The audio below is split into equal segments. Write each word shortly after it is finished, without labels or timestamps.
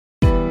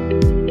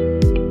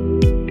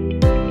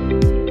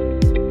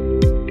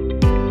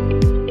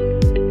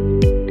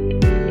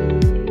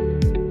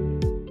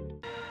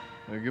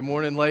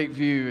morning,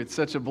 Lakeview. It's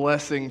such a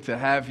blessing to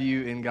have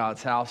you in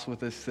God's house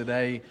with us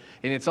today.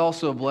 And it's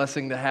also a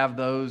blessing to have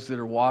those that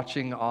are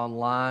watching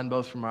online,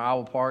 both from our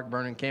Iowa Park,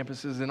 Vernon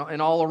campuses,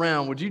 and all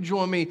around. Would you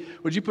join me?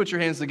 Would you put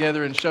your hands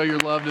together and show your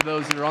love to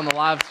those that are on the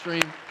live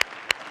stream?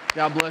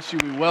 God bless you.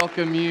 We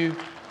welcome you.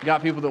 We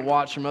got people that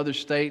watch from other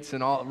states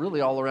and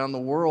really all around the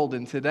world.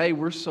 And today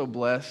we're so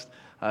blessed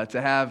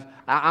to have,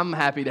 I'm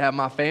happy to have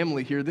my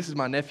family here. This is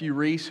my nephew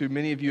Reese, who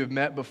many of you have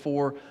met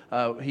before.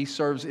 He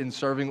serves in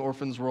Serving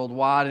Orphans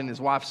Worldwide, and his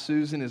wife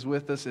Susan is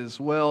with us as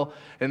well.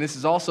 And this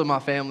is also my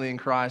family in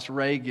Christ,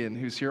 Reagan,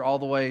 who's here all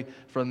the way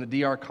from the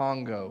DR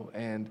Congo.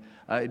 And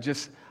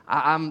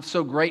I'm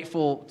so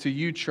grateful to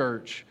you,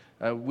 church.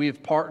 We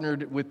have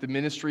partnered with the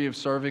Ministry of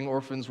Serving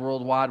Orphans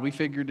Worldwide. We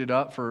figured it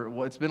up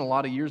for, it's been a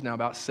lot of years now,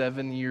 about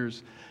 7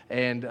 years.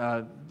 And,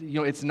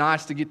 it's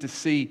nice to get to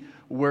see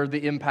where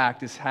the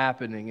impact is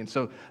happening. And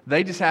so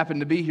they just happen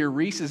to be here.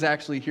 Reese is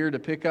actually here to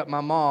pick up my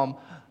mom.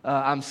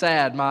 I'm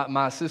sad.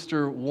 My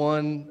sister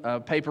won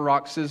paper,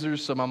 rock,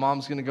 scissors, so my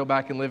mom's going to go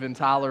back and live in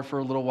Tyler for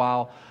a little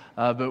while.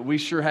 But we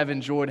sure have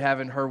enjoyed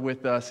having her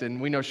with us, and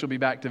we know she'll be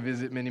back to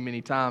visit many,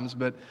 many times.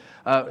 But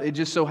it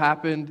just so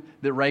happened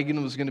that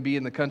Reagan was going to be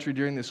in the country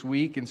during this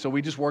week, and so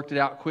we just worked it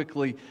out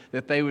quickly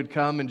that they would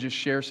come and just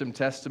share some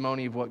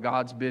testimony of what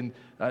God's been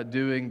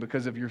doing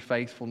because of your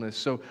faithfulness.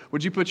 So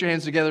would you put your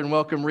hands together and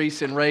welcome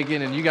Reese and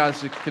Reagan, and you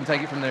guys can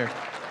take it from there.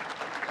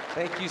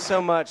 Thank you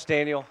so much,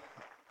 Daniel.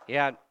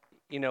 Yeah,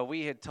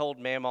 we had told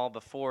Mamaw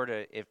before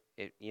to, if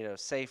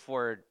safe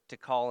word to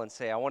call and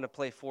say, I want to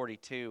play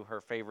 42, her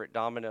favorite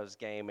dominoes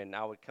game, and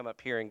I would come up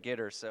here and get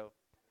her. So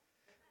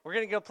we're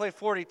going to go play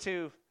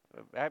 42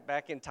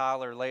 back in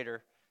Tyler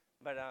later.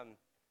 But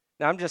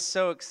now I'm just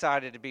so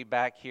excited to be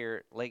back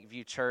here at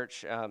Lakeview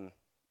Church.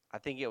 I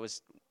think it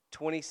was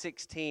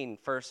 2016,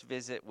 first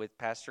visit with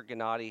Pastor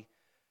Gennady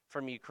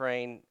from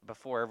Ukraine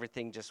before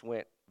everything just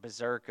went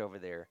berserk over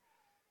there.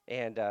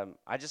 And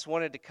I just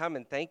wanted to come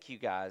and thank you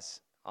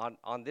guys.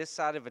 On this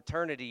side of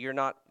eternity, you're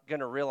not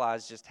going to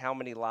realize just how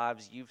many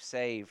lives you've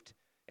saved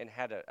and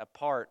had a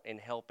part in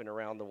helping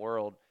around the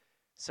world.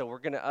 So we're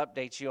going to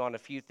update you on a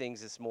few things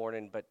this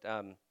morning. But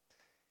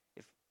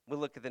if we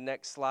look at the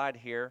next slide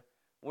here,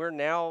 we're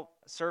now,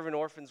 Serving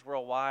Orphans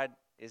Worldwide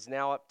is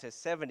now up to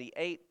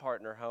 78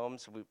 partner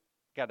homes. We've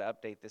got to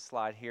update this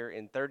slide here,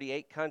 in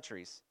 38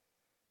 countries.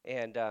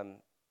 And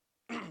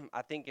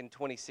I think in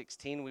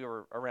 2016 we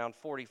were around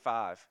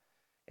 45.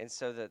 And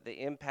so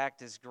the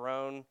impact has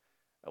grown.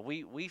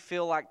 We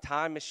feel like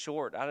time is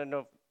short. I don't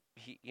know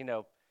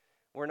if,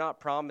 we're not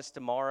promised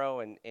tomorrow.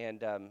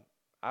 And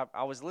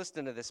I was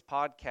listening to this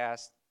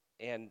podcast,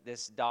 and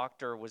this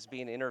doctor was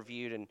being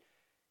interviewed, and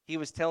he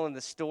was telling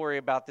the story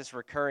about this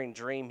recurring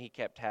dream he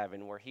kept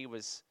having, where he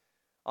was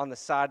on the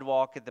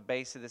sidewalk at the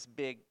base of this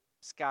big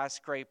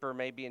skyscraper,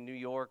 maybe in New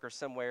York or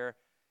somewhere,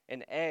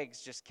 and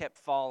eggs just kept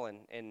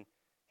falling. And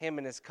him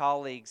and his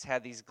colleagues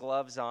had these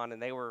gloves on, and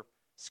they were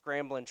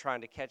scrambling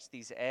trying to catch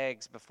these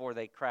eggs before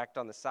they cracked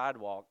on the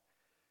sidewalk.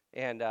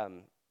 And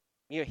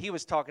he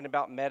was talking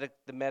about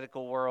the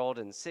medical world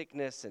and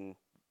sickness and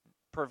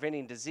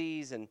preventing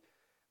disease,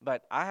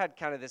 but I had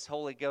kind of this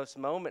Holy Ghost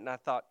moment, and I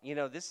thought,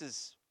 this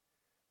is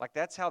like,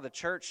 that's how the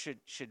church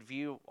should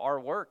view our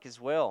work as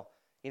well.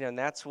 And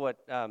that's what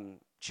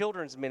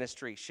children's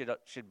ministry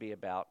should be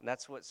about, and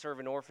that's what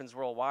Serving Orphans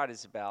Worldwide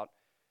is about.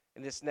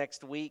 And this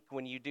next week,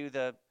 when you do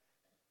the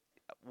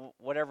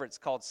whatever it's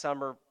called,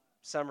 summer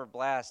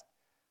blast,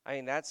 I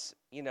mean, that's,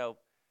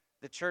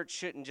 the church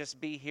shouldn't just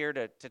be here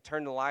to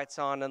turn the lights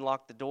on,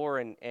 unlock the door,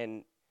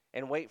 and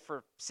wait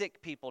for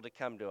sick people to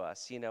come to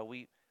us.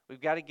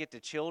 We've got to get to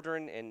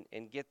children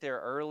and get there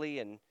early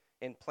and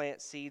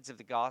plant seeds of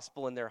the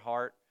gospel in their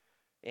heart,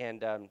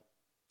 and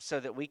so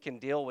that we can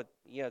deal with,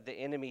 the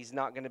enemy's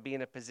not going to be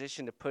in a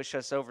position to push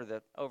us over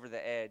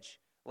the edge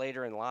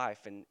later in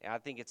life. And I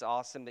think it's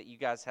awesome that you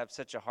guys have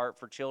such a heart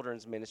for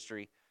children's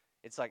ministry.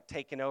 It's like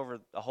taking over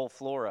the whole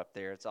floor up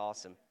there. It's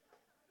awesome.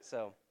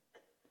 So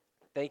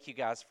thank you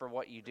guys for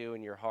what you do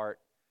in your heart.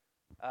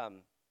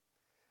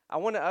 I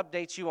want to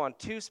update you on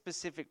two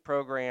specific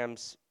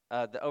programs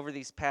over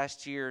these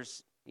past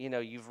years.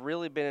 You've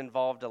really been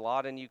involved a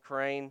lot in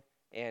Ukraine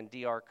and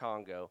DR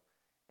Congo.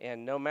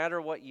 And no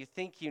matter what you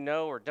think you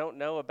know or don't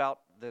know about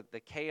the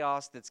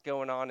chaos that's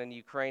going on in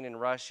Ukraine and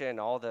Russia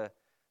and all the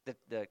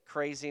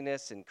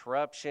craziness and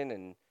corruption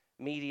and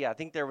media. I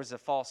think there was a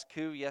false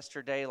coup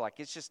yesterday. Like,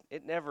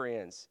 it never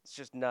ends. It's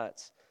just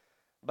nuts.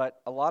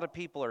 But a lot of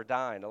people are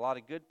dying, a lot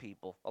of good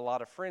people, a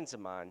lot of friends of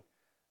mine,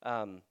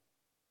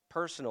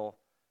 personal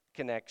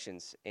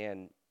connections.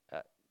 And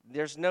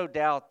there's no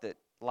doubt that,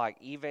 like,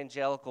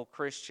 evangelical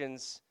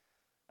Christians,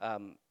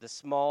 the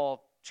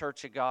small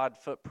Church of God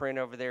footprint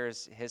over there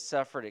has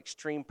suffered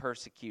extreme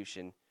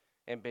persecution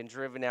and been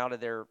driven out of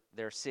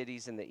their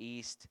cities in the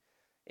east.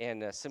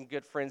 And some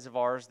good friends of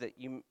ours that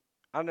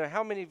I don't know,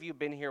 how many of you have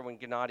been here when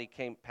Gennady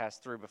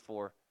passed through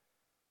before?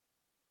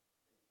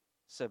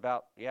 So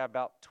about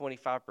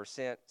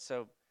 25%.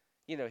 So,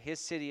 his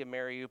city of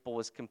Mariupol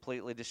was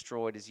completely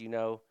destroyed, as you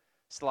know.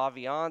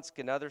 Slavyansk,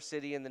 another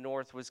city in the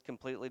north, was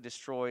completely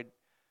destroyed.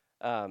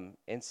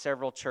 in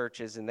several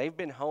churches, and they've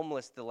been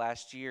homeless the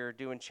last year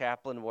doing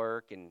chaplain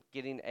work and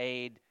getting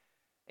aid,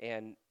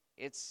 and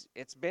it's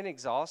been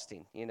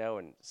exhausting,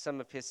 and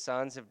some of his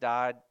sons have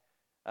died,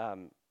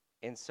 and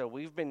so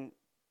we've been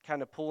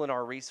kind of pulling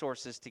our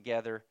resources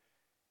together.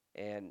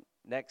 And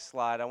next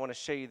slide, I want to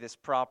show you this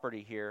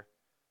property here.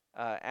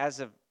 As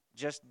of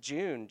just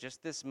June,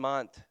 just this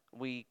month,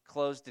 we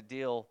closed a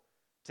deal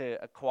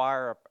to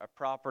acquire a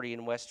property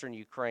in western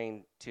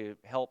Ukraine to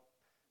help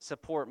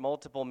support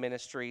multiple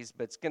ministries,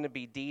 but it's going to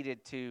be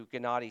deeded to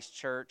Gennadi's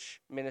church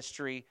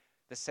ministry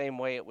the same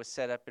way it was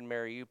set up in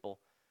Mariupol.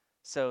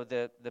 So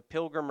the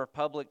Pilgrim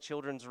Republic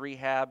Children's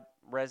Rehab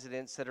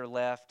residents that are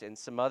left and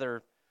some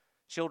other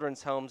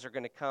children's homes are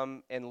going to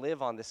come and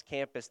live on this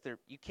campus.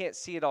 You can't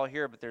see it all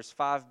here, but there's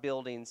 5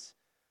 buildings.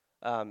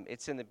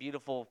 It's in the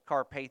beautiful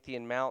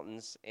Carpathian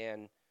Mountains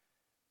and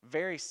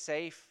very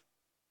safe.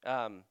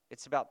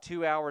 It's about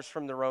 2 hours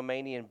from the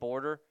Romanian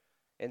border.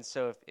 And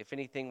so if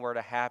anything were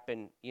to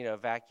happen,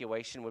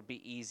 evacuation would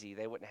be easy.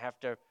 They wouldn't have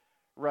to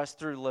rush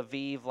through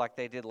Lviv like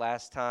they did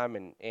last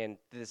time and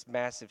this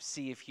massive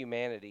sea of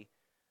humanity.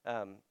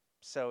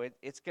 So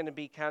it's going to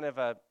be kind of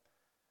a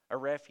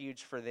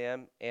refuge for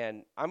them.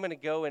 And I'm going to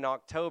go in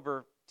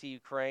October to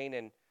Ukraine,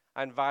 and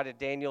I invited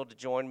Daniel to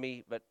join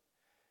me, but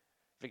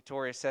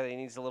Victoria said he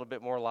needs a little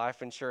bit more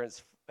life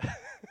insurance.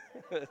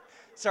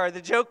 Sorry,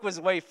 the joke was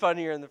way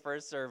funnier in the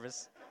first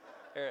service.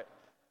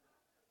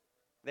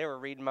 They were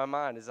reading my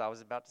mind as I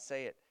was about to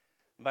say it.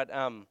 But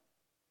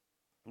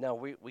no,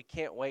 we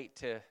can't wait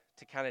to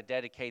kind of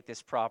dedicate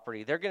this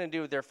property. They're going to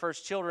do their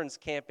first children's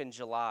camp in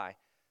July,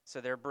 so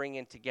they're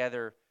bringing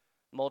together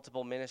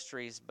multiple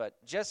ministries. But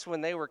just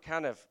when they were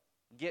kind of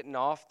getting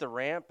off the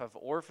ramp of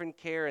orphan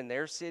care in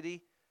their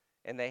city,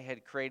 and they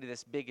had created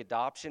this big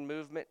adoption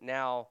movement,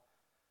 now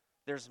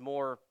there's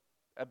more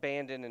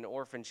abandoned and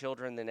orphan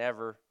children than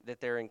ever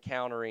that they're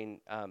encountering,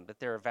 that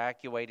they're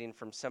evacuating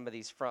from some of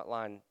these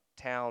frontline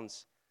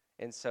towns.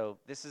 And so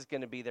this is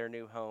going to be their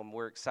new home.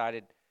 We're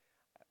excited.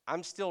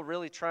 I'm still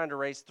really trying to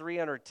raise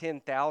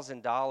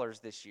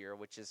 $310,000 this year,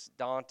 which is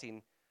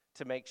daunting,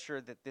 to make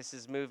sure that this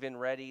is move-in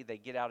ready, they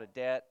get out of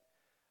debt.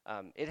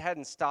 It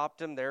hadn't stopped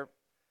them.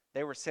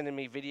 They were sending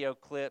me video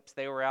clips.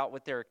 They were out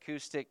with their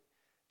acoustic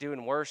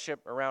doing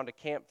worship around a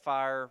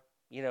campfire,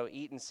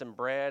 eating some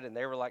bread, and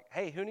they were like,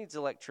 hey, who needs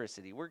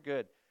electricity? We're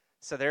good.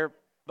 So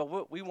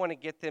but we want to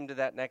get them to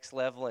that next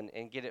level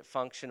and get it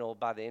functional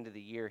by the end of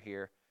the year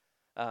here.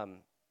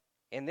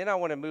 And then I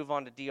want to move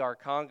on to DR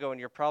Congo, and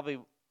you're probably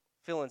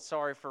feeling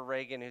sorry for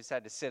Reagan, who's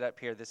had to sit up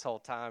here this whole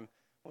time.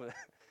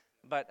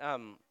 But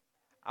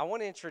I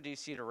want to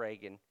introduce you to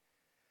Reagan.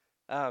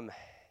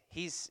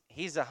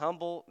 He's a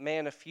humble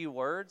man of few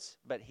words,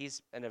 but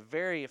he's a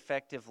very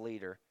effective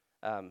leader.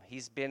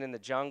 He's been in the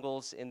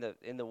jungles, in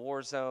the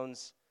war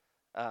zones.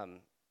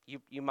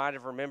 You might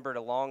have remembered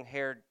a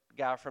long-haired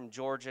guy from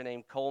Georgia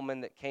named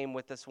Coleman that came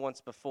with us once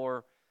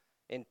before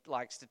and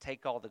likes to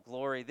take all the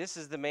glory. This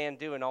is the man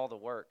doing all the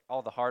work,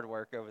 all the hard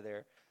work over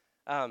there.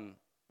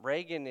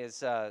 Reagan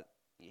is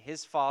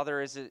his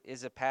father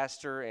is a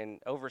pastor and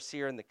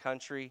overseer in the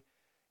country,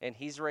 and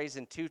he's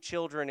raising 2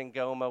 children in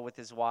Goma with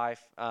his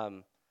wife.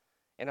 And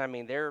I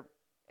mean, they're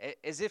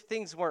as if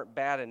things weren't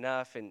bad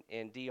enough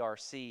in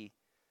DRC.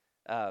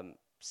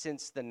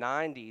 Since the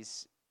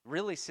 90s,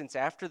 really since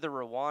after the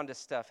Rwanda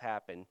stuff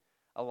happened,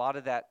 a lot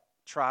of that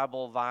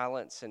tribal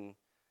violence and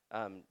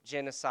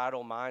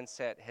genocidal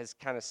mindset has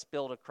kind of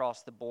spilled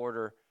across the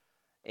border.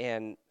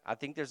 And I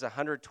think there's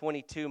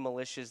 122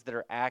 militias that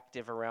are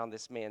active around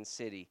this man's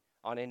city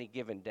on any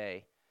given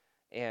day.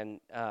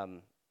 And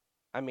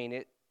I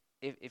mean,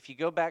 if you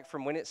go back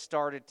from when it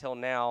started till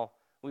now,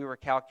 we were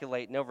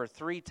calculating over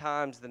 3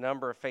 times the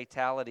number of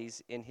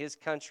fatalities in his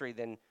country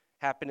than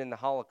happened in the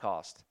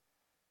Holocaust.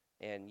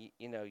 And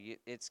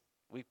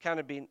we've kind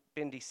of been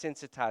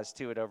desensitized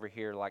to it over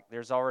here. Like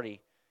there's already,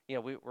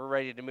 we're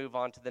ready to move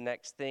on to the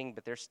next thing,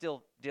 but they're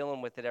still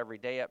dealing with it every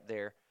day up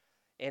there.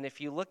 And if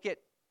you look at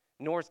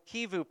North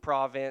Kivu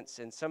province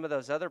and some of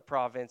those other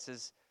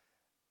provinces,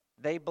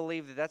 they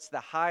believe that that's the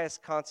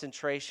highest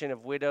concentration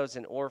of widows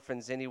and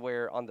orphans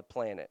anywhere on the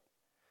planet.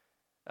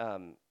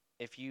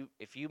 If you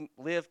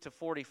live to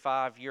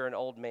 45, you're an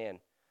old man.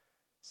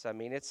 So I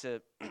mean, it's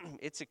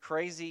a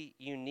crazy,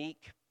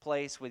 unique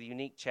place with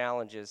unique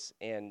challenges,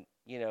 and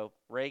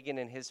Reagan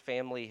and his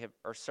family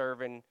are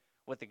serving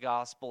with the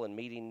gospel and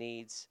meeting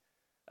needs.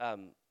 Why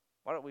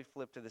don't we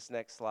flip to this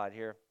next slide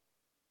here?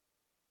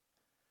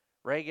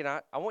 Reagan,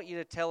 I want you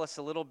to tell us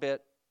a little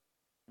bit.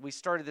 We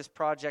started this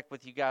project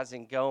with you guys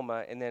in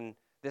Goma, and then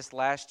this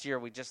last year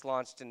we just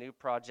launched a new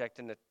project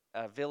in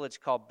a village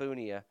called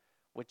Bunia,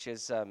 which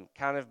has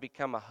kind of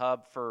become a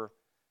hub for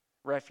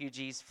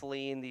refugees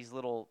fleeing these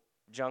little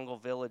jungle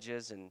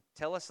villages. And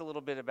tell us a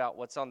little bit about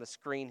what's on the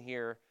screen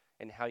here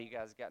and how you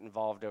guys got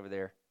involved over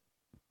there.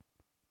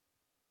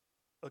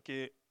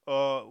 Okay,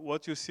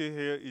 what you see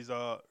here is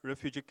a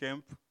refugee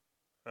camp.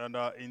 And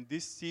in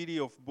this city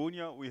of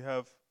Bunia, we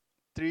have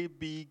 3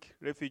 big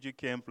refugee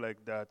camps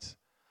like that.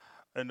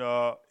 And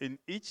in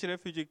each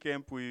refugee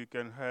camp, we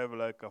can have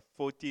like a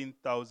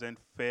 14,000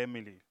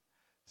 family.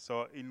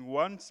 So in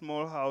one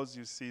small house,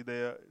 you see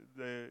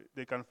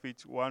they can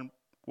fit one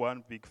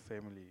big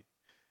family.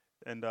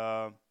 And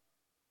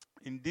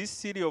in this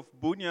city of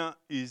Bunia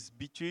is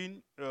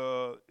between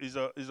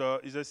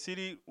is a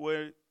city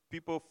where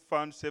people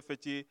found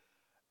safety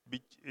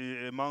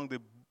among the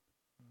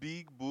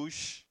big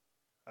bush.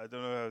 I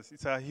don't know.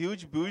 It's a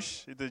huge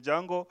bush. It's a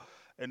jungle,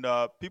 and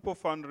people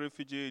found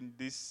refuge in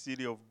this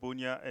city of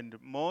Bunia, and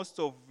most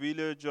of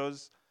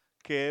villagers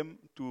came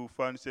to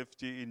find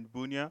safety in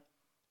Bunia,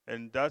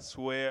 and that's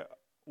where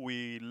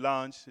we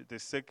launched the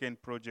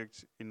second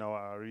project in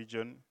our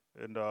region,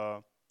 and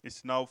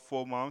it's now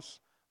 4 months.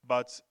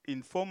 But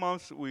in 4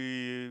 months,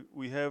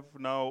 we have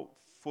now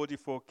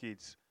 44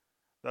 kids.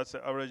 That's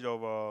an average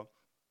of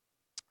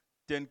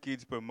 10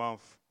 kids per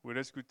month. We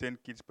rescue 10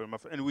 kids per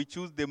month. And we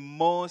choose the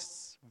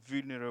most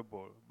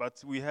vulnerable.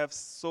 But we have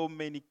so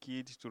many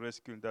kids to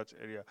rescue in that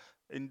area.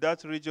 In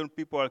that region,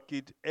 people are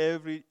killed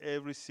every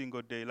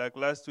single day. Like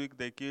last week,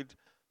 they killed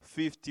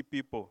 50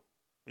 people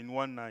in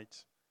one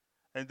night.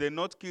 And they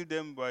not kill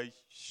them by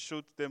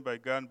shoot them by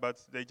gun, but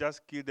they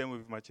just kill them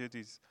with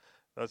machetes.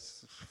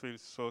 That's feel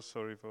so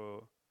sorry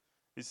for.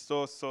 It's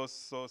so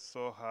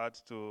hard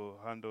to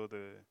handle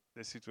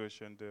the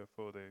situation there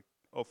for the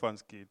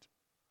orphans kid.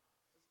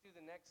 Let's do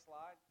the next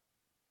slide.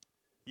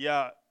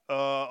 Yeah,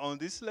 on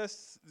this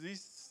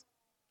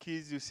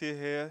kid you see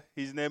here,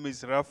 his name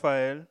is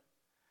Raphael,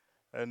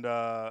 and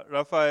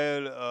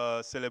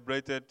Raphael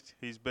celebrated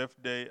his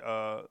birthday.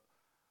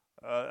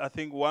 I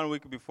think 1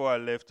 week before I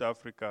left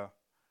Africa,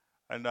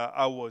 and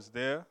I was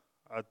there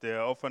at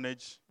the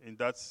orphanage in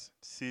that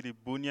city,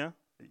 Bunia.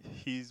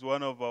 He's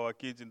one of our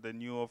kids in the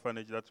new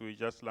orphanage that we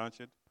just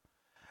launched.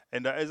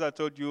 And as I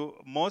told you,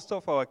 most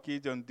of our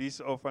kids on this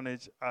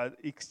orphanage are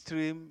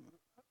extreme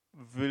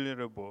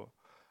vulnerable.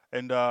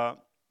 And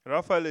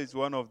Raphael is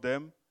one of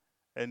them.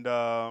 And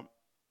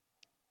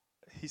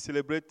he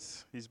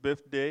celebrates his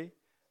birthday.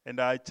 And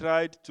I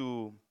tried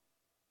to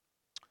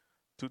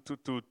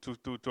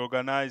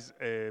organize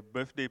a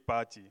birthday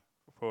party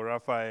for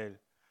Raphael.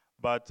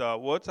 But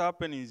what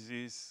happened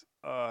is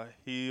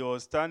he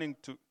was turning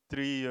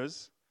 3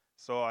 years.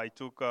 So I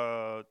took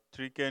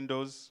 3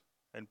 candles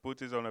and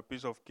put it on a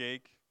piece of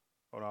cake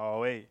on our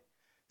way.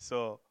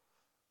 So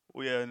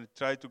we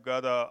tried to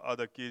gather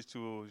other kids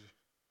to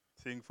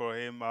sing for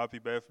him, happy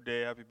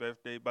birthday, happy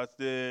birthday. But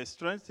the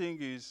strange thing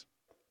is,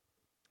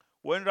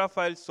 when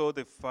Raphael saw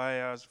the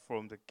fires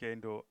from the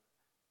candle,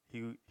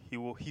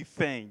 he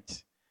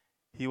fainted.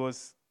 He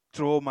was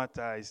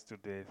traumatized to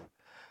death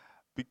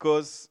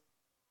because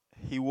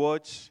he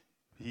watched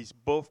his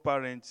both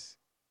parents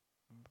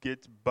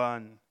get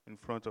burned in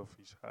front of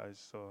his eyes.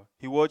 So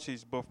he watched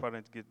his both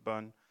parents get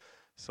burned.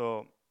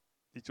 So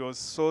it was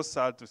so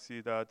sad to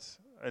see that,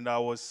 and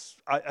I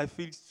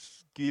feel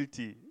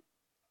guilty.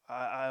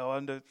 I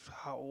wondered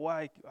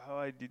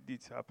how did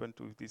this happen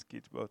to these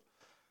kids, but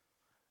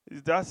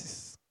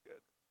that's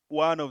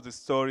one of the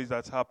stories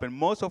that happened.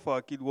 Most of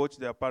our kids watch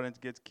their parents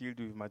get killed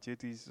with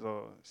machetes.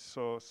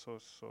 So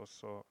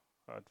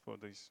hard for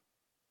this.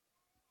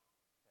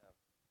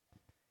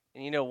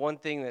 And one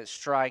thing that's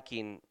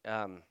striking,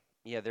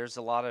 there's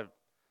a lot of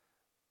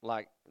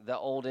like the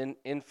old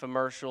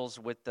infomercials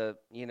with the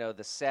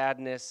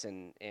sadness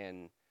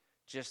and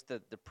just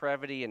the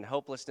depravity and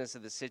hopelessness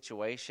of the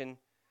situation.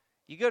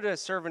 You go to a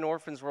Serving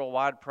Orphans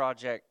Worldwide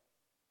project,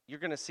 you're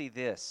going to see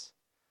this.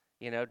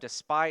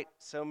 Despite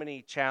so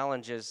many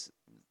challenges,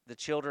 the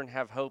children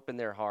have hope in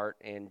their heart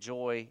and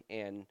joy,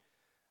 and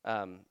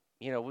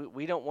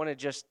we don't want to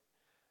just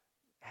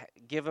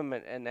give them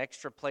an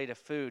extra plate of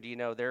food.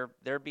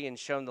 They're being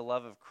shown the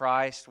love of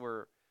Christ.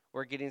 We're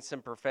getting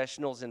some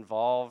professionals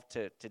involved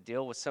to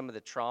deal with some of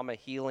the trauma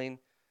healing,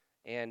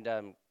 and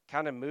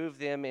kind of move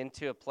them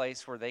into a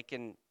place where they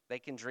can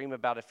dream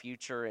about a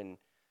future. And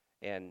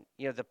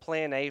the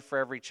plan A for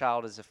every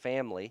child is a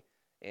family,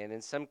 and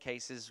in some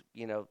cases,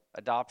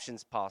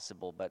 adoption's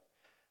possible. But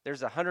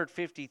there's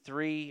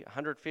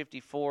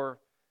 154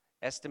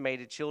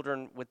 estimated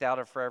children without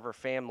a forever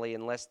family,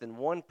 and less than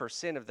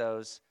 1% of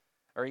those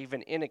are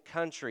even in a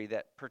country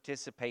that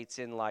participates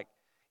in like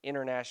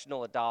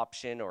international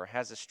adoption or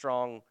has a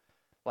strong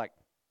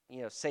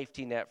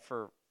safety net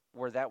for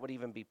where that would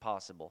even be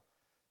possible.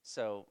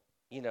 So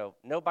I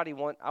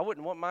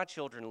wouldn't want my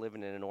children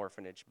living in an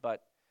orphanage,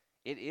 but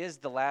it is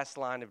the last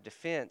line of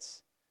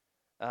defense.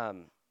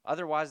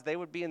 Otherwise they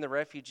would be in the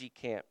refugee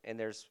camp, and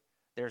there's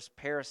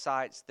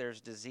parasites,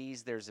 there's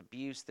disease, there's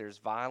abuse, there's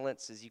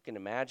violence, as you can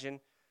imagine.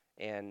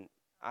 And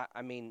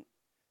I mean,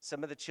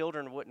 some of the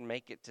children wouldn't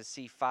make it to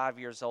see 5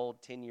 years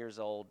old, 10 years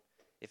old,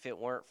 if it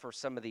weren't for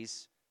some of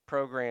these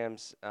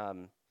programs.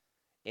 And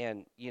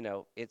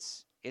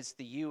it's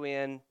the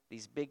UN,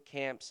 these big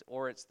camps,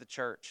 or it's the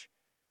church.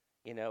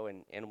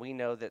 And we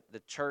know that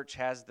the church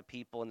has the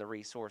people and the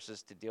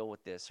resources to deal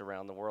with this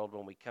around the world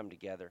when we come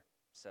together.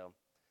 So,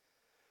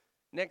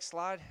 next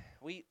slide.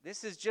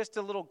 This is just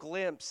a little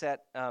glimpse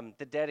at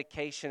the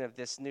dedication of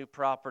this new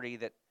property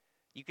that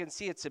you can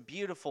see it's a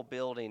beautiful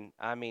building.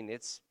 I mean,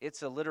 it's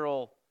a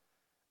literal.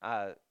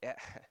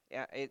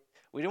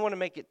 We don't want to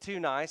make it too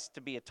nice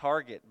to be a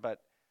Target,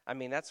 but I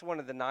mean that's one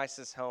of the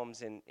nicest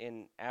homes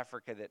in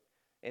Africa. That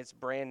it's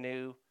brand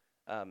new,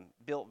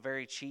 built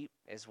very cheap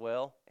as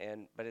well,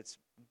 but it's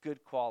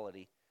good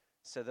quality.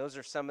 So those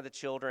are some of the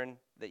children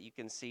that you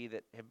can see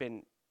that have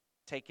been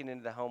taken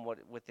into the home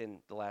within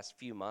the last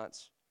few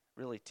months,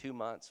 really 2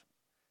 months.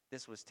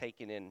 This was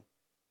taken in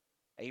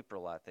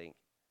April, I think.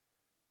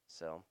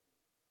 So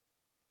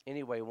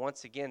anyway,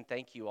 once again,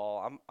 thank you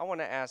all. I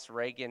want to ask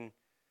Reagan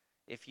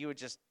if you would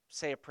just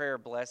say a prayer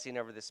of blessing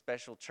over this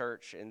special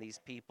church and these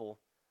people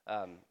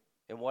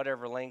in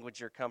whatever language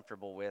you're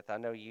comfortable with. I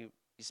know you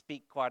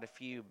speak quite a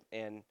few,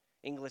 and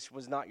English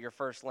was not your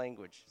first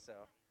language. So,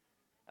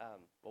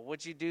 well,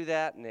 would you do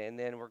that? And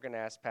then we're going to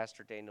ask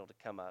Pastor Daniel to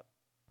come up.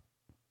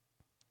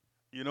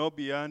 You know,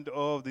 beyond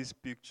all of these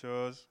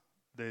pictures,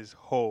 there's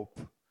hope.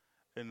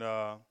 And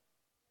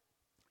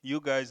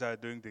you guys are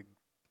doing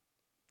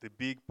the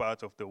big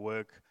part of the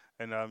work.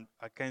 And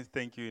I can't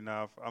thank you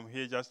enough. I'm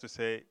here just to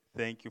say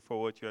thank you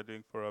for what you are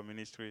doing for our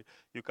ministry.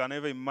 You can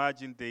never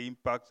imagine the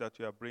impact that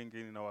you are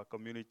bringing in our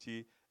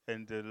community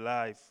and the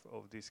life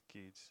of these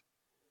kids.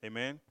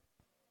 Amen.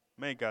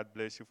 May God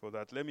bless you for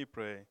that. Let me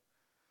pray.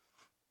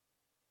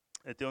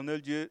 Éternel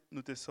Dieu,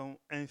 nous te sommes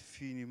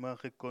infiniment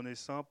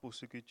reconnaissants pour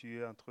ce que tu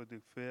es en train de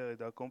faire et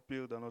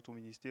d'accomplir dans notre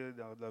ministère,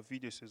 dans la vie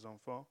de ces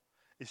enfants,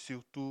 et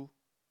surtout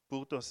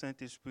pour ton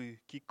Saint-Esprit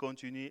qui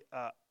continue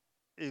à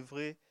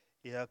œuvrer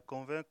et à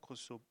convaincre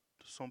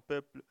son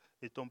peuple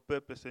et ton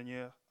peuple,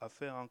 Seigneur, à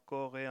faire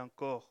encore et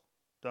encore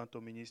dans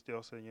ton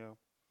ministère, Seigneur.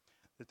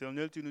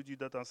 Éternel, tu nous dis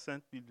dans ta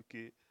Sainte Bible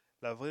que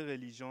la vraie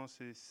religion,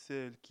 c'est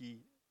celle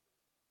qui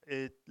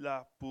est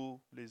là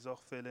pour les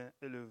orphelins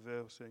et les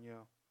veuves,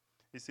 Seigneur.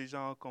 Et ces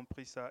gens ont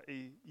compris ça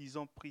et ils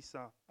ont pris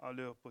ça en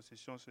leur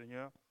possession,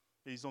 Seigneur,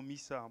 et ils ont mis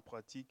ça en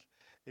pratique.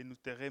 Et nous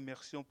te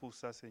remercions pour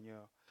ça,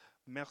 Seigneur.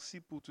 Merci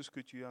pour tout ce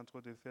que tu es en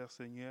train de faire,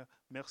 Seigneur.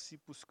 Merci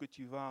pour ce que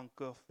tu vas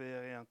encore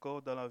faire et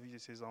encore dans la vie de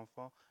ces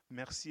enfants.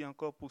 Merci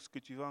encore pour ce que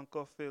tu vas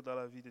encore faire dans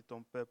la vie de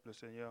ton peuple,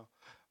 Seigneur.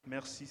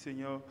 Merci,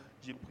 Seigneur.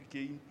 J'ai prié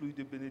qu'il y ait une pluie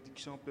de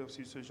bénédictions, Père,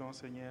 sur ce genre,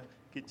 Seigneur.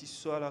 Que tu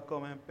sois là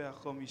comme un Père,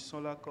 comme ils sont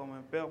là comme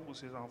un Père pour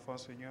ces enfants,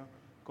 Seigneur.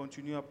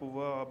 Continue à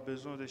pouvoir avoir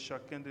besoin de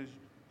chacun de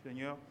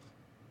Seigneur.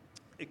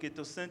 Et que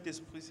ton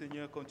Saint-Esprit,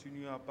 Seigneur,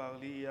 continue à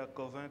parler et à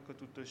convaincre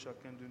tout et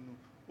chacun de nous.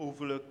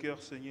 Ouvre leur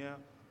cœur, Seigneur.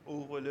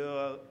 Ouvre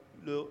leur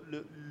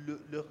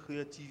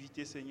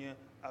créativité, Seigneur,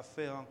 à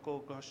faire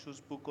encore grand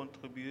chose pour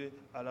contribuer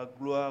à la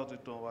gloire de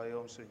ton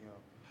royaume, Seigneur.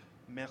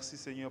 Merci,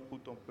 Seigneur, pour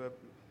ton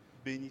peuple.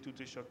 Bénis tout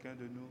et chacun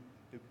de nous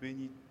et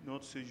bénis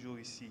notre séjour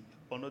ici.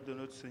 Au nom de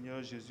notre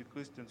Seigneur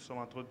Jésus-Christ, nous sommes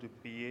en train de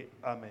prier.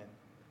 Amen.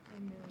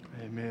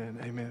 Amen.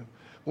 Amen.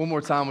 One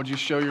more time, would you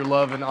show your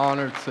love and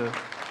honor to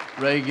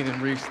Reagan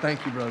and Reese?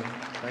 Thank you, brother.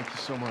 Thank you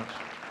so much.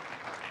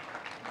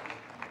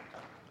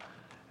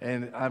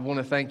 And I want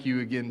to thank you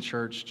again,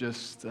 church,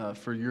 just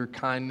for your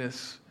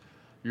kindness.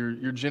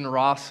 Your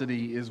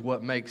generosity is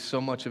what makes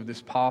so much of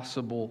this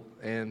possible.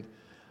 And,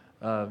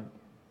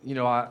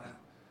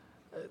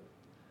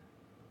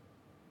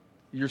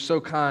 you're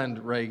so kind,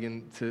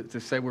 Reagan, to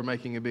say we're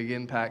making a big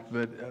impact,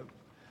 but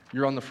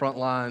you're on the front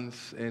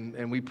lines,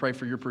 and we pray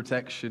for your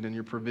protection and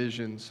your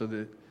provision so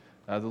that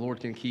the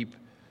Lord can keep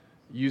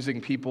using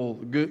people,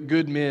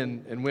 good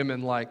men and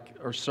women like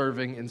are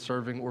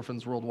serving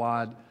orphans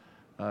worldwide,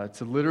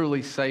 to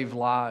literally save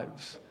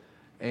lives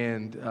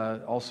and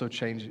also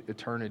change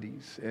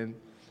eternities. And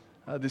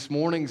this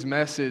morning's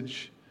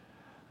message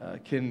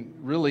can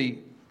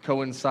really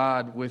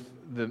coincide with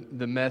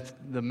the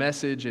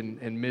message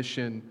and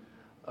mission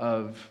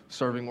of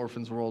serving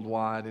orphans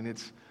worldwide. And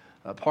it's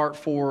part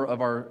 4 of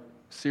our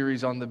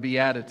series on the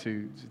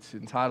Beatitudes. It's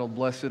entitled,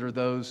 Blessed Are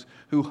Those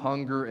Who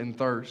Hunger and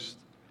Thirst.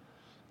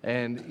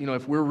 And,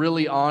 if we're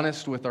really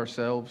honest with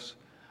ourselves,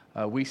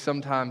 we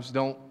sometimes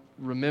don't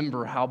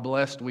remember how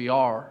blessed we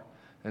are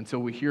until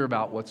we hear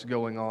about what's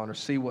going on or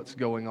see what's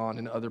going on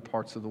in other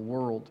parts of the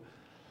world.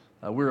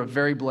 We're a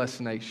very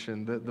blessed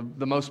nation,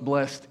 the most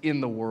blessed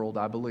in the world,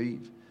 I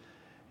believe.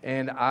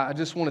 And I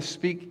just want to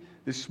speak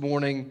this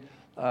morning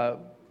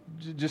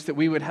just that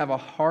we would have a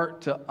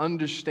heart to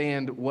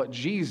understand what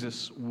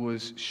Jesus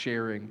was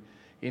sharing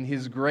in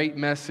his great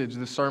message,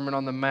 the Sermon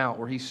on the Mount,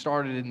 where he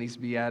started in these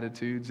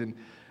Beatitudes. And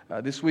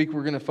this week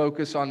we're going to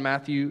focus on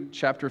Matthew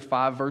chapter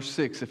 5, verse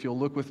 6. If you'll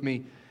look with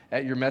me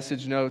at your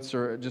message notes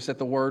or just at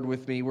the word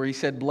with me, where he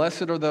said,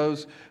 Blessed are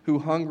those who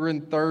hunger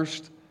and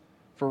thirst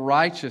for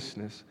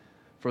righteousness,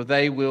 for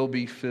they will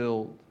be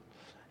filled.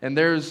 And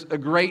there's a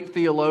great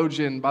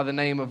theologian by the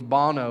name of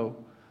Bono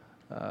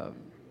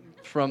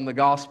from the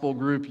gospel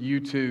group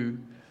U2.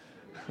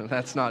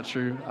 That's not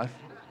true.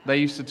 They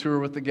used to tour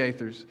with the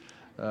Gaithers.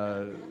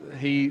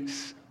 He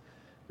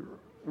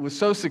was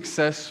so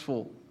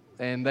successful,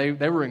 and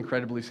they were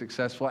incredibly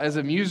successful. As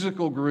a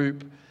musical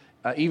group,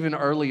 even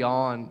early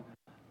on,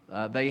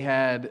 they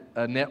had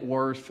a net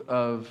worth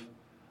of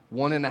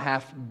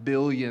 $1.5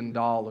 billion.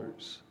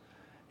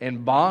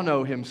 And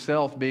Bono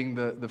himself, being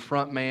the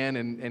front man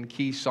and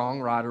key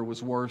songwriter,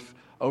 was worth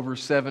over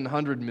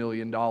 $700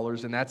 million.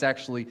 And that's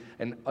actually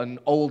an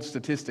old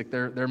statistic.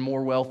 They're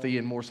more wealthy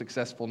and more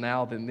successful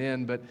now than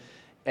then. But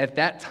at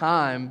that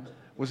time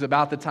was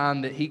about the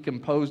time that he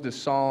composed a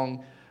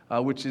song,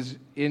 which is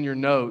in your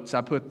notes.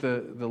 I put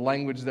the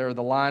language there,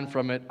 the line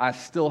from it, "I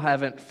still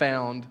haven't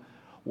found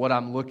what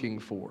I'm looking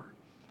for."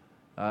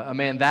 A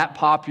man that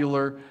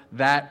popular,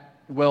 that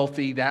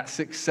wealthy, that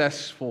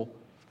successful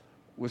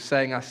was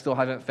saying, "I still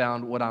haven't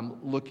found what I'm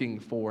looking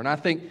for." And I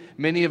think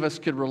many of us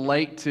could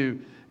relate to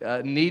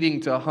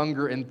needing to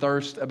hunger and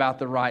thirst about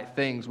the right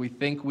things. We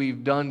think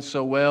we've done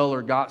so well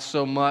or got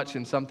so much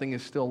and something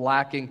is still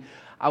lacking.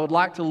 I would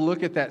like to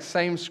look at that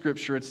same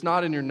scripture. It's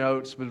not in your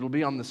notes, but it'll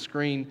be on the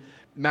screen.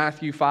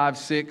 Matthew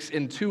 5:6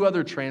 in two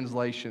other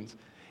translations.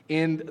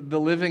 In the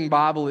Living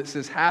Bible, it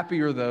says,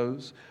 "Happy are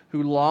those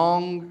who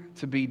long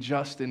to be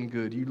just and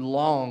good." You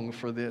long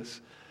for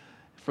this.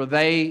 "For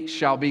they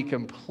shall be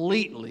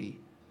completely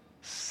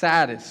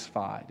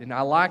satisfied." And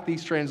I like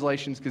these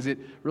translations because it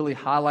really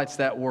highlights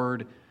that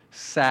word,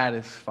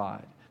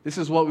 satisfied. This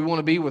is what we want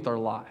to be with our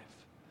life.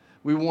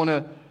 We want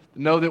to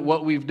know that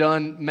what we've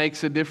done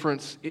makes a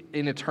difference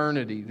in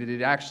eternity, that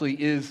it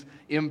actually is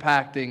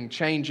impacting,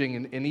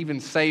 changing, and even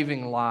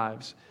saving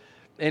lives.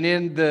 And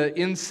in the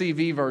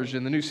NCV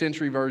version, the New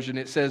Century Version,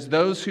 it says,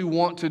 "Those who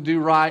want to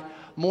do right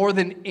more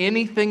than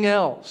anything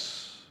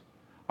else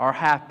are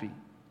happy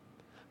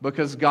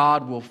because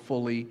God will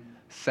fully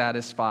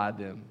satisfy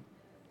them."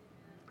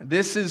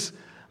 This is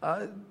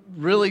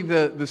really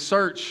the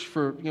search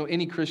for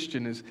any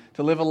Christian, is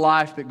to live a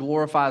life that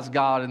glorifies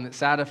God and that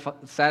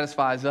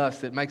satisfies us,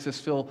 that makes us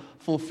feel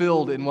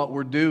fulfilled in what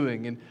we're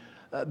doing. And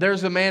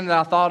there's a man that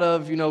I thought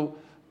of,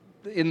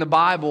 in the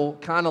Bible,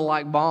 kind of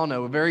like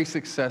Bono, very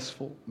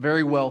successful,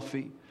 very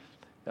wealthy.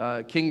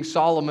 King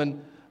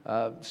Solomon,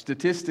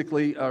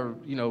 statistically, or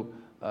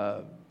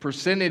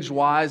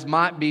percentage-wise,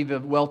 might be the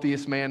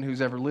wealthiest man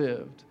who's ever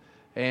lived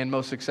and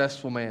most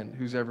successful man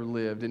who's ever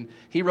lived. And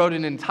he wrote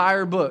an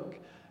entire book,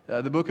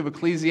 the book of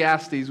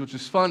Ecclesiastes, which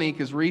is funny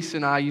because Reese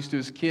and I used to,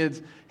 as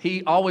kids,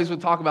 he always would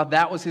talk about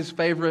that was his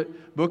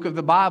favorite book of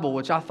the Bible,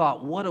 which I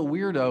thought, what a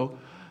weirdo,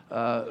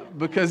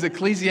 because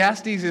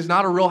Ecclesiastes is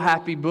not a real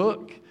happy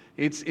book.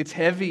 It's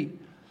heavy.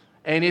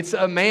 And it's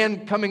a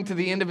man coming to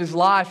the end of his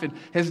life and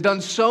has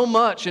done so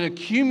much and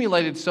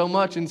accumulated so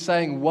much and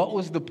saying, what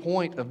was the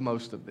point of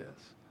most of this?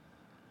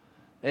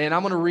 And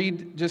I'm going to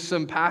read just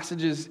some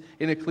passages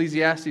in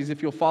Ecclesiastes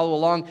if you'll follow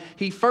along.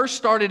 He first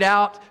started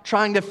out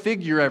trying to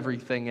figure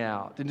everything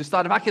out and just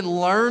thought, if I can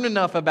learn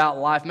enough about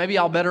life, maybe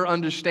I'll better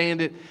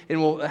understand it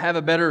and we'll have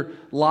a better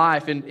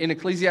life. And in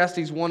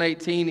Ecclesiastes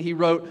 1:18, he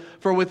wrote,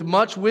 "For with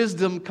much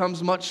wisdom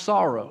comes much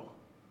sorrow."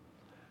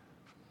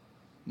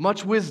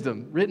 Much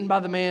wisdom, written by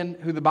the man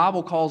who the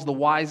Bible calls the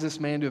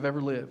wisest man to have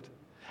ever lived.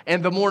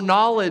 "And the more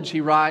knowledge," he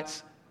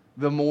writes,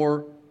 "the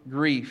more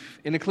grief."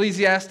 In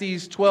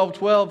Ecclesiastes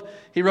 12:12,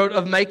 he wrote,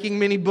 "Of making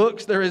many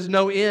books there is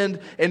no end,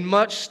 and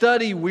much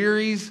study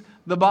wearies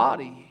the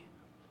body."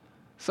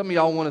 Some of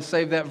y'all want to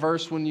save that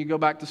verse when you go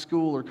back to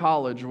school or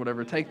college or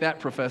whatever. Take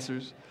that,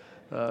 professors.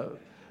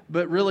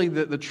 But really,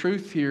 the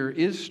truth here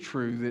is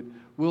true, that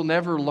we'll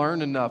never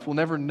learn enough, we'll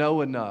never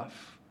know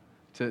enough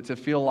to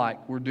feel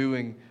like we're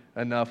doing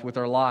enough with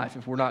our life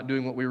if we're not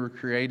doing what we were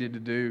created to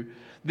do.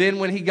 Then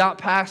when he got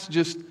past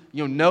just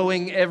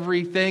knowing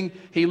everything,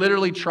 he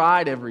literally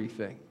tried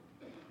everything.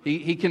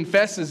 He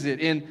confesses it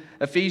in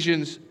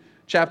Ephesians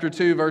chapter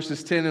 2,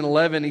 verses 10 and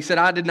 11. He said,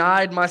 "I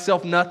denied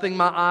myself nothing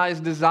my eyes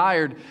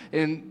desired."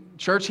 In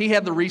church, he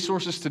had the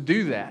resources to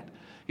do that.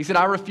 He said,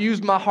 "I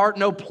refused my heart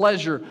no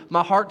pleasure.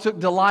 My heart took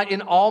delight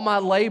in all my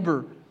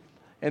labor.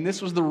 And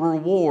this was the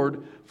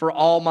reward for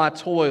all my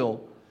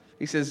toil."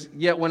 He says,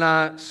 "Yet when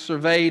I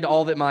surveyed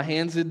all that my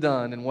hands had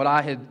done and what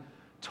I had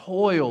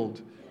toiled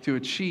to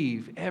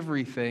achieve,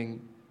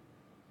 everything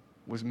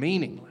was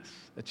meaningless,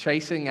 a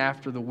chasing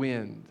after the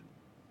wind.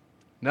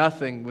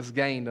 Nothing was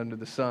gained under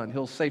the sun."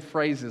 He'll say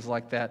phrases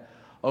like that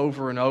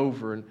over and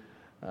over.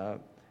 And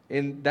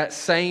in that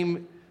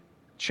same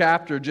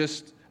chapter,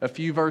 just a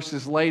few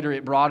verses later,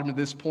 it brought him to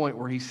this point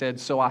where he said,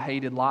 "So I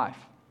hated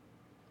life."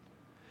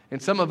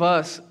 And some of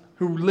us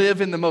who live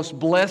in the most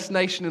blessed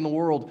nation in the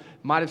world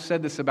might have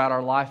said this about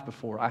our life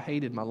before. I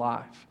hated my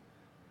life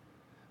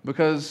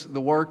because the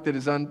work that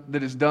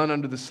is done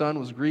under the sun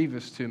was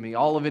grievous to me.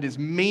 All of it is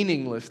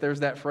meaningless.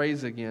 There's that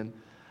phrase again,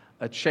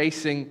 a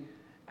chasing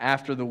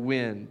after the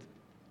wind.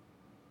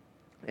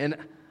 And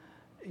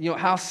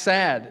how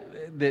sad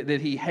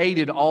that he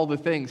hated all the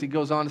things. He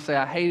goes on to say,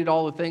 "I hated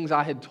all the things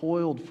I had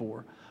toiled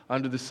for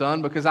under the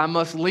sun because I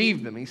must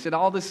leave them." He said,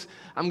 "All this,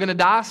 I'm going to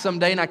die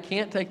someday and I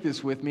can't take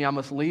this with me. I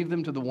must leave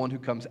them to the one who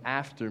comes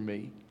after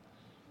me."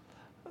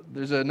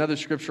 There's another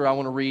scripture I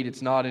want to read.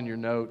 It's not in your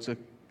notes.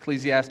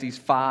 Ecclesiastes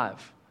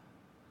 5,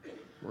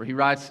 where he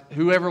writes,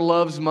 "Whoever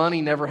loves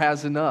money never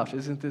has enough."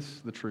 Isn't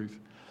this the truth?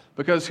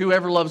 "Because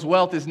whoever loves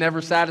wealth is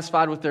never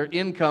satisfied with their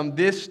income.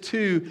 This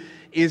too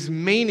is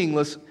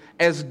meaningless.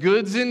 as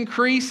goods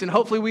increase, and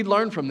hopefully we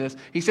learn from this,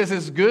 he says,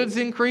 as goods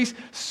increase,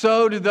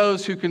 so do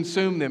those who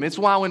consume them. It's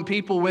why when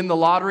people win the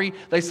lottery,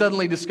 they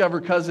suddenly discover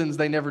cousins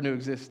they never knew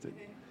existed.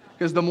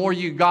 Because the more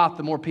you got,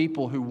 the more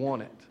people who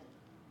want it.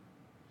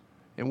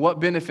 And what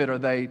benefit are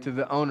they to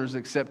the owners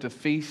except to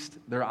feast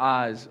their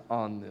eyes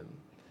on them?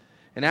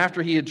 And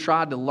after he had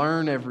tried to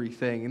learn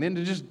everything, and then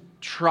to just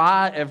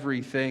try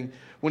everything,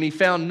 when he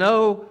found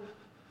no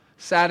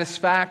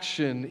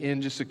satisfaction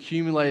in just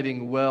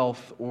accumulating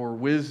wealth or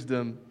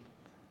wisdom,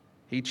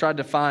 he tried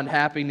to find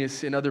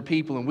happiness in other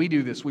people. And we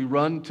do this. We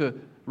run to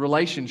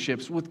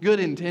relationships with good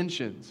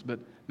intentions, but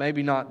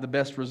maybe not the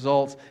best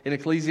results. In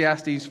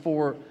Ecclesiastes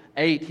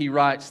 4:8, he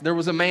writes, there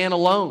was a man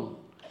alone.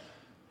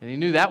 And he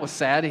knew that was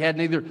sad. He had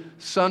neither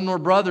son nor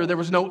brother. There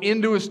was no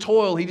end to his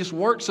toil. He just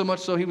worked so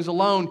much so he was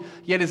alone.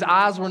 Yet his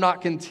eyes were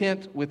not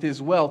content with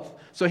his wealth.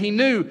 So he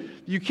knew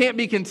you can't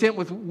be content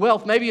with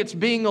wealth. Maybe it's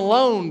being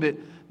alone that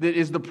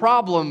is the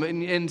problem.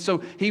 And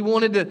so he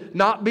wanted to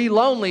not be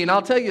lonely. And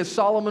I'll tell you,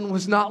 Solomon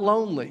was not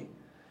lonely.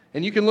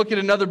 And you can look at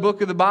another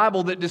book of the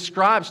Bible that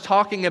describes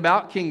talking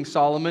about King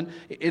Solomon.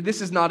 This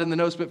is not in the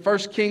notes, but 1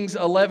 Kings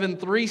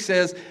 11:3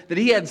 says that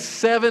he had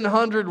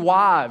 700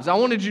 wives. I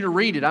wanted you to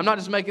read it. I'm not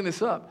just making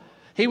this up.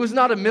 He was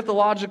not a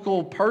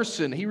mythological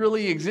person. He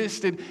really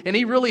existed, and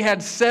he really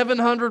had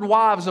 700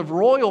 wives of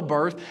royal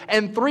birth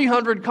and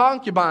 300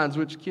 concubines,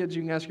 which, kids,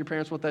 you can ask your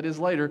parents what that is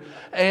later.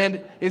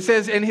 And it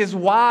says, and his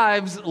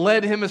wives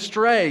led him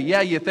astray.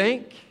 Yeah, you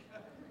think?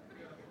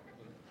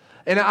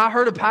 And I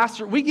heard a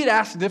pastor, we get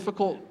asked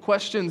difficult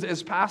questions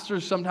as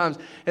pastors sometimes.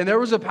 And there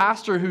was a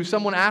pastor who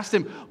someone asked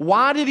him,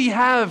 why did he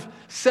have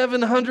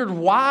 700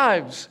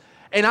 wives?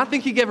 And I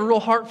think he gave a real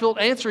heartfelt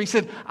answer. He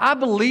said, I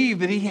believe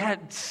that he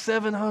had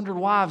 700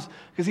 wives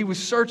because he was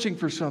searching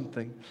for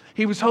something.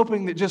 He was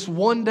hoping that just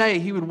one day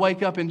he would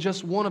wake up and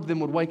just one of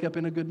them would wake up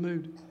in a good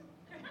mood.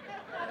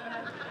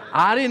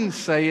 I didn't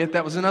say it.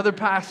 That was another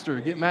pastor.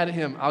 Get mad at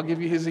him. I'll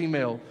give you his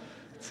email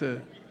to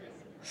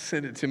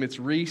send it to him. It's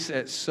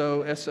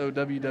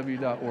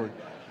reese@soww.org.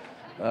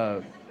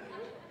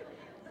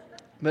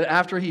 But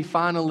after he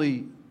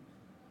finally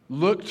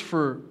looked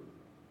for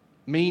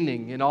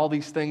meaning in all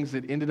these things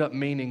that ended up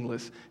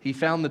meaningless, he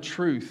found the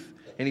truth,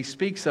 and he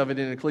speaks of it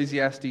in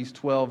Ecclesiastes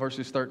 12,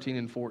 verses 13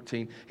 and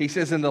 14. He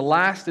says, and the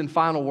last and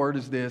final word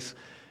is this.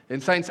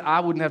 And saints, I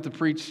wouldn't have to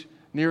preach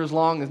near as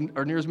long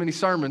or near as many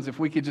sermons if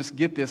we could just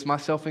get this,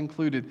 myself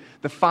included.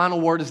 The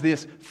final word is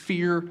this: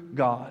 fear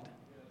God.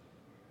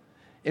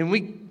 And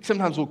we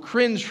sometimes will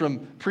cringe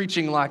from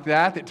preaching like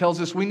that tells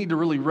us we need to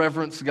really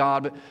reverence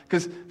God, but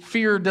because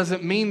fear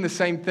doesn't mean the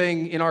same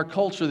thing in our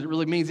culture that it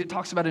really means. It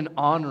talks about an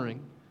honoring.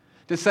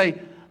 To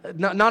say,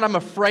 not I'm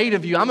afraid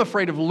of you, I'm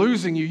afraid of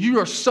losing you. You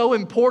are so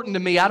important to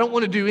me. I don't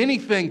want to do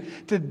anything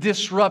to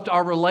disrupt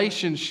our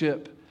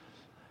relationship.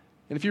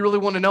 And if you really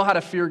want to know how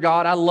to fear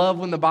God, I love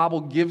when the Bible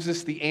gives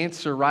us the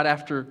answer right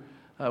after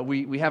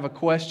we have a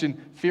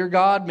question. Fear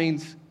God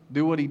means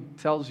do what He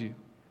tells you.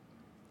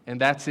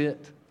 And that's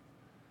it.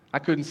 I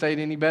couldn't say it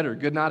any better.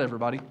 Good night,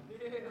 everybody.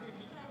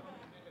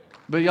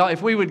 But y'all,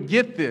 if we would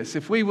get this,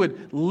 if we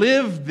would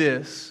live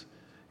this,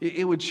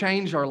 it would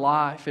change our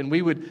life, and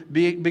we would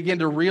begin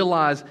to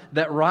realize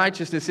that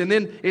righteousness. And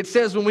then it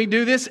says when we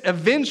do this,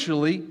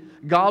 eventually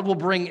God will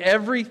bring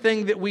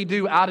everything that we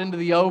do out into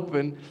the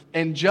open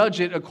and judge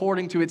it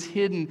according to its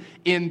hidden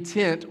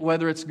intent,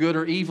 whether it's good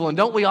or evil. And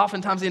don't we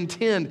oftentimes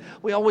intend?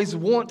 We always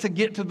want to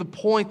get to the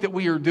point that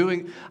we are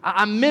doing.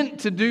 I meant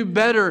to do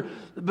better,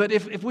 but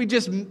if we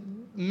just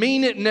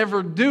mean it,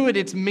 never do it,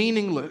 it's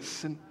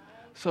meaningless. And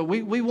so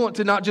we want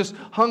to not just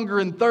hunger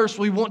and thirst,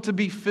 we want to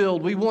be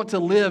filled. We want to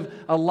live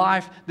a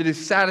life that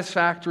is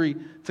satisfactory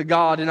to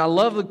God. And I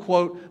love the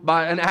quote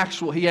by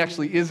he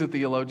actually is a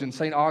theologian,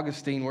 St.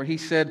 Augustine, where he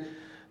said,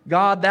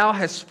 God, thou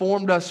hast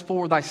formed us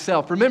for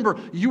thyself. Remember,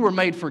 you were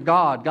made for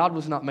God. God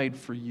was not made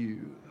for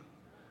you.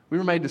 We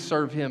were made to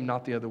serve Him,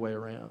 not the other way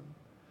around.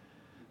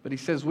 But he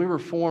says, we were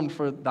formed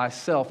for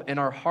thyself, and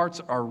our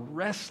hearts are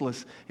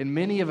restless. And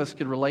many of us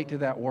could relate to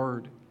that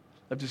word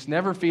of just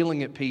never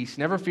feeling at peace,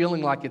 never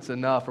feeling like it's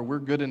enough or we're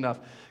good enough,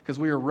 because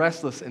we are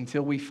restless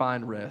until we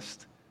find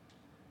rest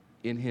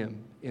in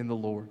Him, in the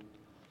Lord.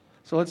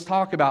 So let's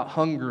talk about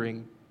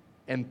hungering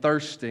and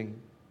thirsting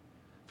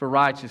for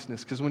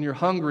righteousness, because when you're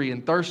hungry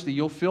and thirsty,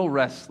 you'll feel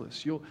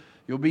restless.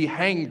 You'll be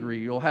hangry.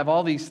 You'll have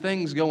all these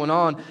things going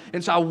on.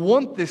 And so I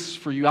want this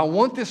for you. I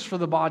want this for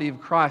the body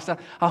of Christ.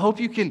 I hope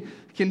you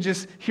can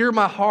just hear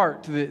my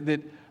heart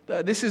that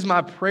this is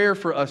my prayer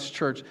for us,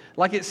 church.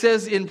 Like it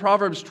says in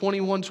Proverbs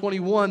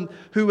 21:21,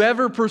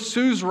 whoever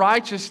pursues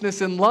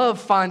righteousness and love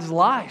finds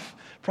life,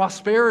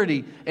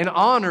 prosperity, and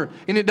honor.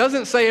 And it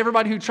doesn't say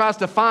everybody who tries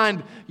to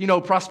find,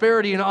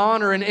 prosperity and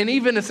honor and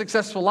even a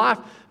successful life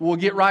will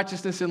get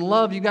righteousness and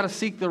love. You've got to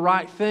seek the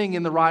right thing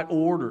in the right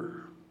order.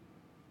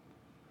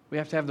 We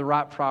have to have the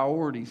right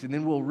priorities, and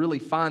then we'll really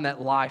find that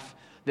life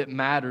that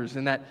matters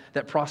and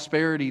that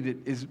prosperity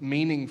that is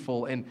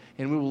meaningful, and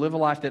we will live a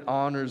life that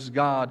honors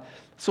God.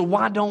 So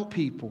why don't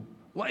people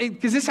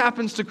Because this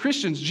happens to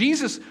Christians.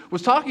 Jesus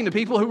was talking to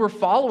people who were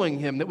following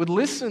him, that would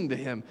listen to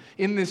him.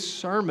 In this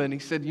sermon, he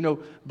said,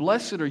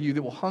 blessed are you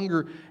that will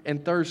hunger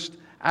and thirst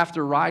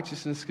after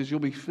righteousness because you'll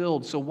be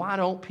filled. So why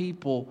don't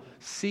people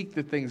seek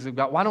the things of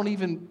God? Why don't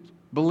even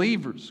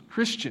believers,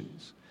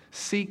 Christians,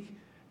 seek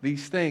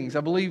these things?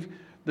 I believe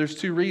there's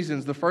two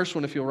reasons. The first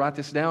one, if you'll write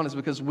this down, is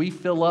because we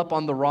fill up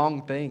on the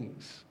wrong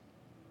things.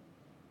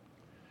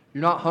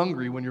 You're not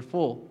hungry when you're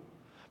full.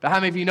 But how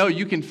many of you know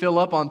you can fill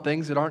up on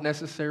things that aren't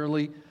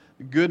necessarily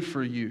good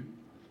for you?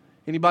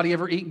 Anybody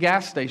ever eat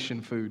gas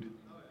station food?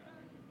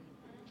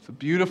 It's a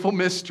beautiful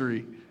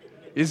mystery.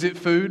 Is it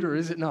food or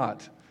is it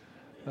not?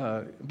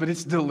 But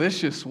it's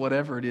delicious,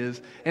 whatever it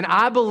is. And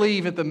I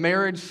believe at the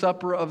marriage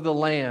supper of the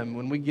Lamb,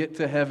 when we get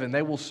to heaven,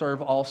 they will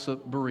serve also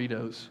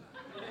burritos.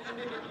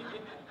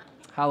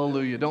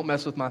 Hallelujah. Don't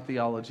mess with my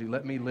theology.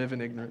 Let me live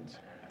in ignorance.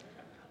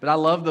 But I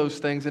love those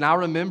things. And I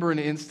remember an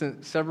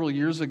instant several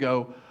years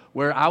ago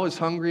where I was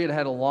hungry and I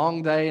had a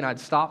long day and I'd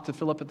stopped to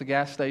fill up at the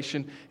gas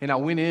station and I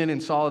went in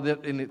and saw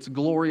that in its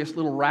glorious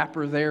little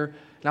wrapper there.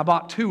 And I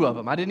bought 2 of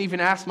them. I didn't even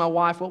ask my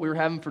wife what we were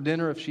having for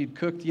dinner, if she'd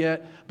cooked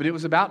yet. But it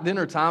was about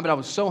dinner time, but I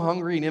was so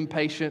hungry and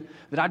impatient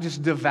that I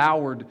just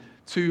devoured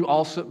 2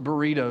 Allsup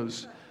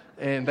burritos.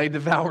 And they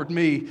devoured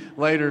me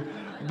later.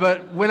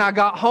 But when I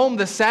got home,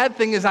 the sad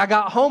thing is I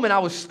got home and I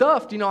was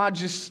stuffed. I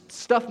just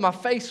stuffed my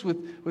face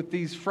with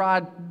these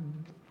fried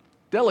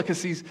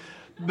delicacies.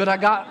 But I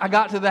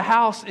got to the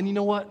house and you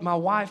know what? My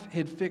wife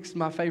had fixed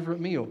my favorite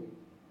meal.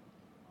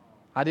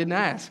 I didn't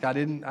ask. I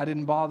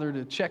didn't bother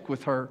to check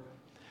with her.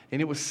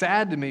 And it was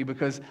sad to me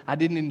because I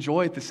didn't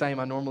enjoy it the same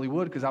I normally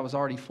would because I was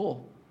already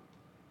full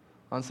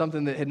on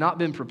something that had not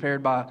been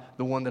prepared by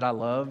the one that I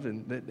love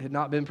and that had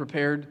not been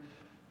prepared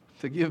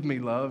to give me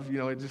love.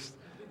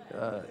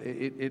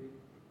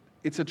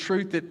 It's a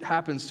truth that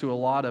happens to a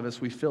lot of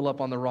us. We fill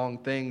up on the wrong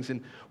things,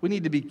 and we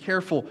need to be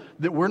careful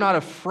that we're not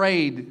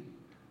afraid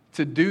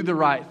to do the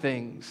right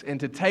things and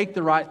to take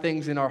the right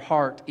things in our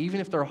heart, even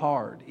if they're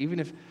hard, even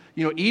if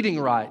eating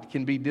right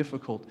can be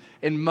difficult.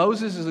 And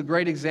Moses is a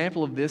great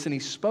example of this, and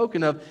he's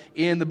spoken of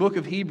in the book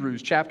of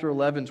Hebrews, chapter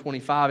 11,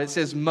 25. It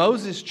says,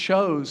 Moses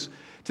chose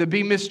to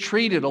be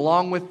mistreated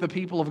along with the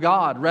people of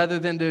God rather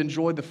than to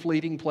enjoy the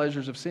fleeting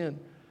pleasures of sin.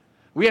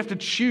 We have to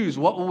choose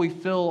what will we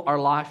fill our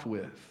life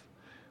with,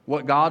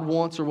 what God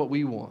wants or what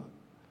we want.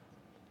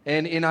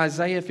 And in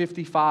Isaiah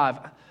 55,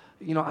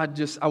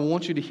 I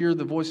want you to hear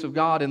the voice of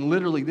God, and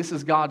literally this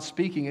is God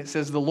speaking. It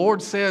says, the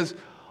Lord says,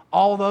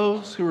 all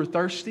those who are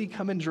thirsty,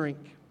 come and drink.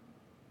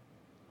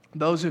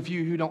 Those of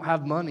you who don't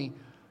have money,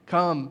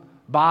 come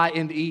buy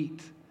and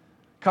eat.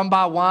 Come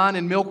buy wine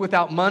and milk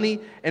without money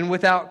and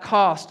without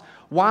cost.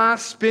 Why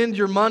spend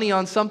your money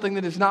on something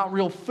that is not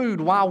real food?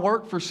 Why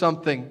work for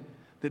something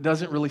that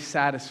doesn't really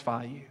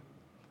satisfy you?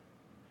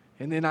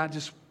 And then I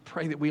just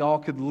pray that we all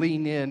could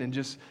lean in and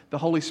just the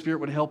Holy Spirit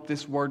would help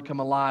this word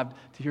come alive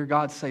to hear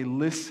God say,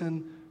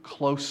 listen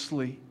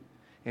closely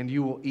and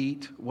you will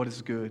eat what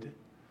is good.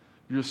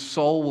 Your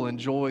soul will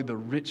enjoy the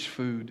rich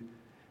food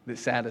that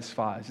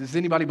satisfies. Does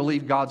anybody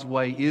believe God's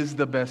way is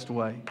the best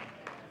way?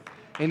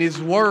 And His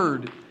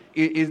Word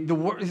is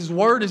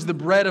the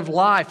bread of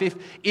life.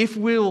 If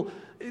we'll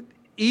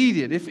eat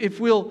it, if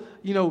we'll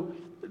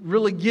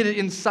really get it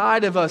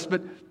inside of us.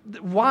 But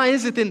why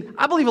is it then?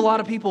 I believe a lot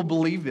of people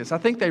believe this. I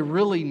think they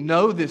really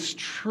know this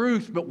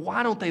truth, but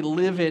why don't they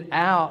live it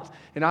out?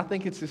 And I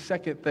think it's the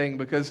second thing,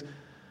 because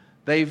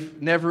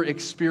they've never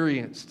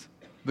experienced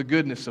the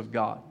goodness of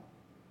God.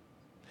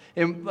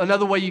 And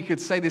another way you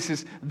could say this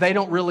is they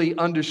don't really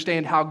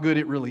understand how good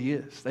it really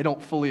is. They don't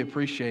fully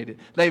appreciate it.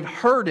 They've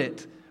heard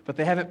it, but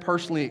they haven't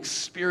personally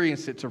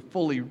experienced it to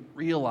fully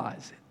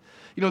realize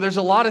it. There's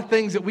a lot of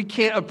things that we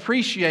can't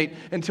appreciate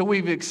until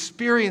we've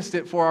experienced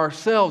it for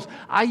ourselves.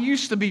 I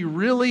used to be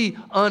really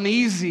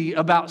uneasy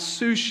about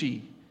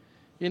sushi.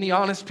 Any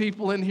honest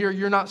people in here,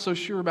 you're not so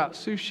sure about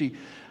sushi.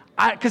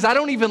 Because I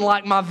don't even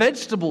like my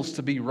vegetables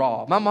to be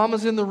raw. My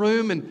mama's in the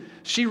room and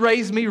she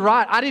raised me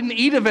right. I didn't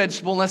eat a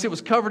vegetable unless it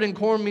was covered in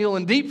cornmeal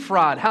and deep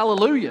fried.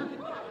 Hallelujah.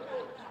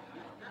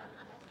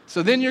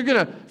 So then you're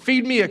going to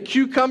feed me a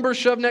cucumber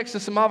shoved next to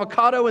some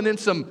avocado and then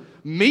some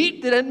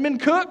meat that hadn't been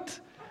cooked?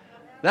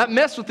 That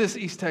messed with this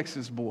East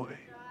Texas boy.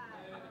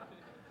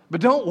 But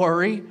don't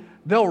worry,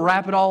 they'll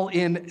wrap it all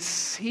in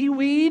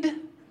seaweed.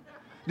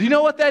 Do you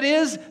know what that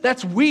is?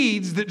 That's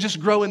weeds that just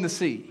grow in the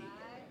sea.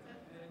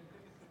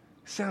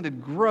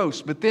 Sounded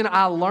gross, but then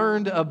I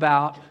learned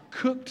about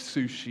cooked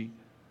sushi.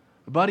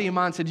 A buddy of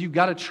mine said, you've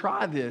got to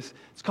try this.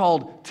 It's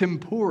called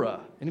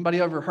tempura. Anybody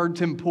ever heard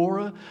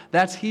tempura?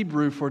 That's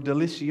Hebrew for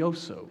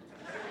delicioso.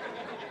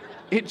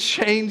 It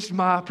changed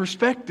my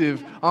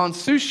perspective on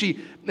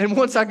sushi. And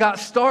once I got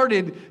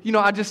started,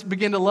 I just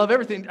began to love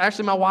everything.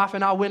 Actually, my wife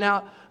and I went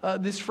out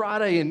this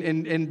Friday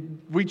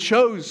and we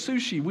chose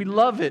sushi. We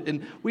love it.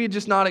 And we had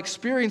just not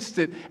experienced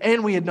it.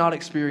 And we had not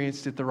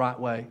experienced it the right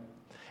way.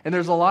 And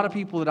there's a lot of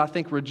people that I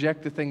think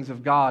reject the things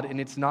of God,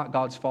 and it's not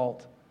God's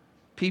fault.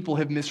 People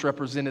have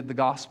misrepresented the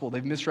gospel.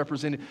 They've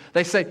misrepresented.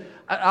 They say,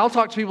 I'll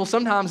talk to people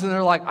sometimes and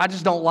they're like, I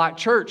just don't like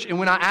church. And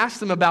when I ask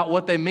them about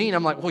what they mean,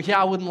 I'm like, well,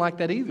 yeah, I wouldn't like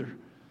that either.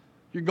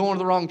 You're going to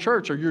the wrong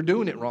church or you're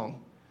doing it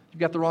wrong. You've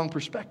got the wrong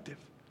perspective.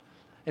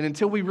 And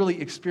until we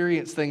really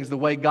experience things the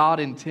way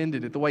God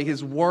intended it, the way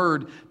His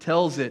Word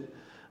tells it,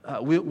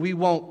 we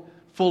won't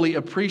fully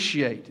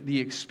appreciate the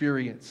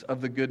experience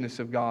of the goodness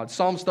of God.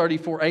 Psalms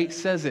 34:8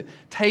 says it,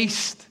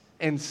 taste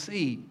and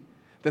see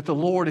that the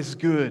Lord is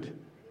good.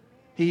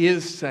 He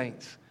is,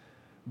 saints.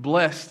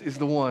 Blessed is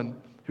the one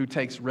who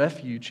takes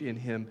refuge in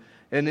Him.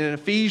 And in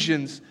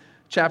Ephesians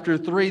chapter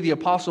 3, the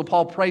Apostle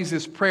Paul prays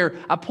this prayer.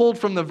 I pulled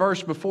from the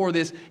verse before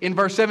this. In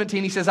verse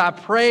 17, he says, I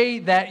pray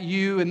that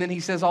you, and then he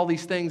says all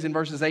these things in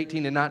verses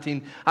 18 and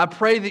 19. I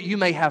pray that you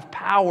may have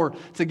power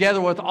together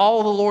with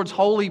all the Lord's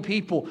holy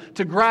people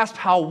to grasp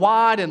how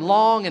wide and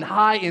long and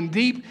high and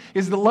deep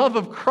is the love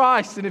of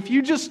Christ. And if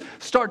you just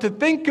start to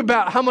think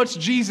about how much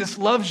Jesus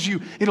loves you,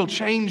 it'll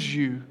change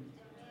you.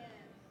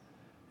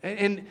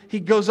 And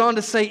he goes on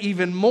to say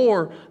even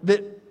more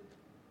that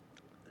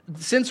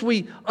since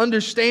we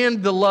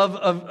understand the love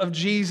of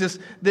Jesus,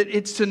 that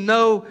it's to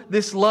know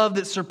this love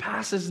that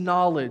surpasses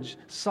knowledge.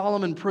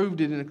 Solomon proved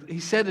it. He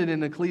said it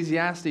in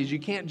Ecclesiastes. You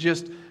can't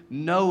just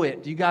know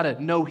it. You got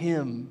to know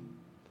Him.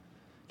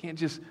 You can't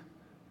just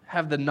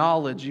have the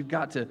knowledge. You've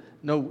got to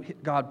know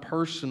God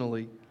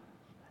personally.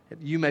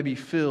 That you may be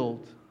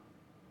filled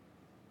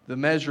the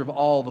measure of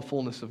all the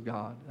fullness of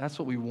God. That's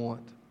what we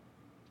want.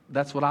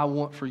 That's what I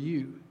want for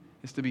you,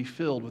 is to be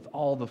filled with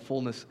all the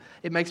fullness.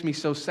 It makes me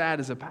so sad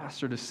as a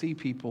pastor to see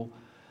people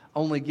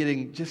only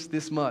getting just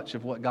this much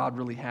of what God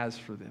really has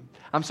for them.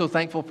 I'm so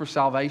thankful for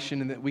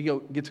salvation and that we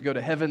get to go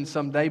to heaven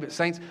someday. But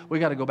saints, we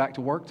got to go back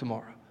to work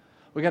tomorrow.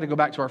 We got to go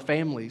back to our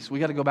families. We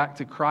got to go back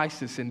to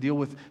crisis and deal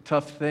with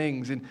tough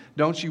things. And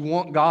don't you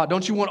want God?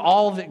 Don't you want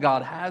all that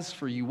God has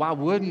for you? Why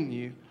wouldn't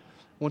you?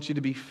 I want you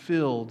to be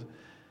filled.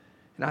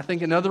 And I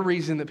think another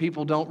reason that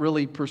people don't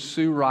really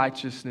pursue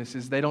righteousness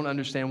is they don't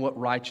understand what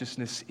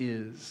righteousness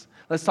is.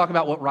 Let's talk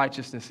about what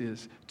righteousness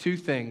is. Two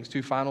things,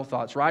 two final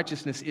thoughts.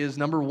 Righteousness is,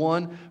 number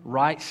one,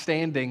 right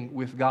standing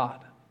with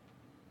God.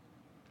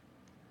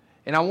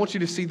 And I want you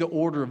to see the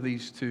order of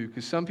these two,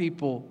 because some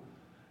people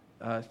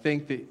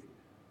think that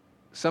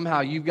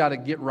somehow you've got to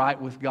get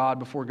right with God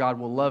before God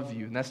will love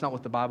you. And that's not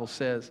what the Bible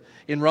says.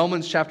 In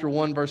Romans chapter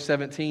 1, verse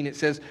 17, it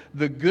says,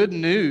 the good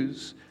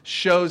news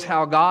shows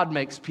how God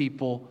makes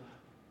people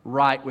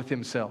right with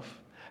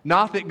Himself.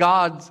 Not that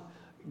God's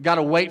got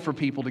to wait for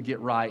people to get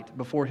right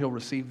before He'll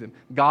receive them.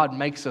 God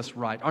makes us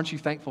right. Aren't you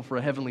thankful for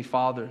a Heavenly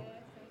Father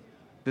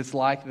that's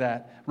like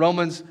that?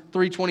 Romans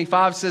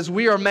 3:25 says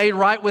we are made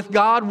right with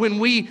God when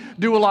we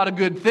do a lot of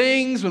good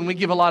things, when we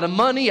give a lot of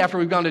money, after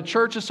we've gone to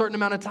church a certain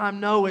amount of time.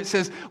 No, it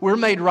says we're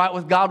made right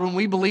with God when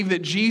we believe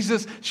that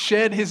Jesus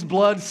shed His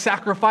blood,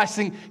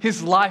 sacrificing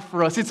His life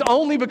for us. It's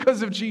only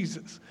because of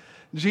Jesus.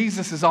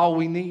 Jesus is all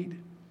we need.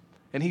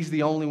 And He's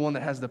the only one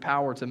that has the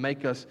power to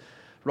make us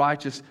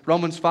righteous.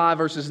 Romans 5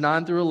 verses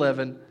 9 through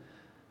 11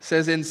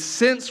 says, and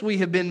since we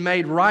have been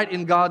made right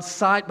in God's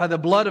sight by the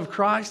blood of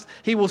Christ,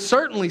 He will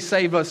certainly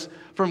save us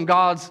from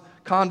God's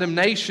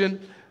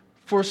condemnation.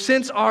 For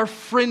since our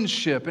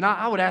friendship, and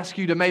I would ask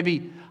you to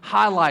maybe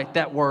highlight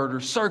that word or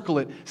circle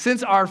it,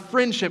 since our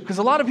friendship, because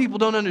a lot of people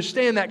don't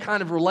understand that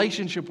kind of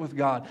relationship with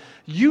God.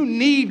 You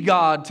need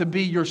God to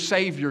be your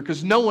Savior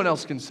because no one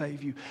else can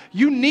save you.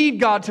 You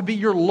need God to be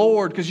your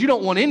Lord because you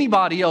don't want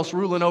anybody else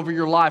ruling over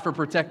your life or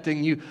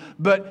protecting you.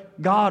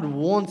 But God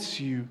wants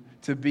you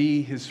to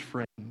be His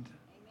friend. Amen.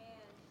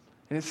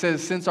 And it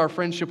says, since our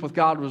friendship with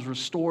God was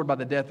restored by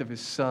the death of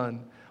His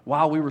Son,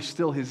 while we were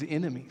still His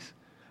enemies.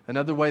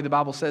 Another way the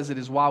Bible says it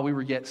is while we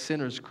were yet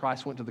sinners,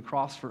 Christ went to the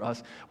cross for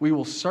us. We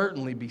will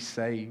certainly be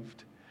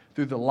saved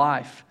through the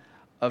life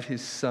of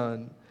His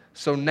Son.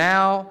 So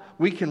now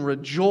we can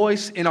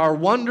rejoice in our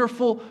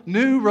wonderful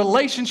new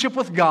relationship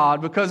with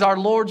God because our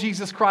Lord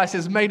Jesus Christ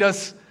has made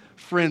us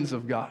friends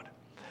of God.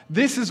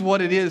 This is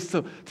what it is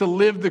to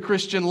live the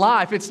Christian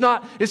life. It's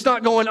not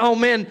going, oh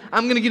man,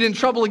 I'm going to get in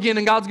trouble again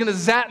and God's going to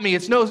zap me.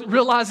 It's no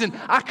realizing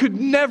I could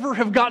never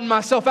have gotten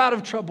myself out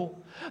of trouble.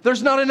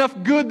 There's not enough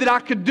good that I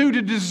could do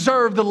to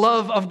deserve the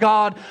love of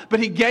God, but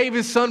He gave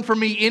His Son for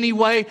me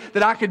anyway,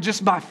 that I could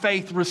just by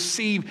faith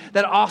receive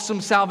that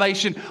awesome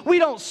salvation. We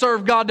don't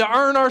serve God to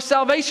earn our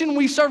salvation.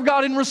 We serve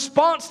God in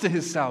response to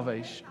His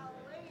salvation.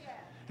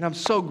 And I'm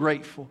so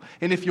grateful.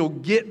 And if you'll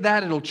get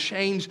that, it'll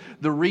change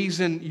the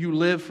reason you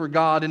live for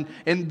God.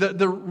 And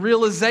the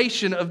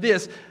realization of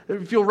this,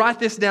 if you'll write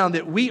this down,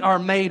 that we are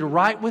made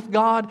right with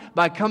God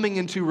by coming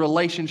into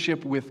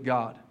relationship with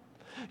God.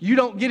 You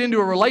don't get into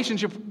a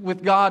relationship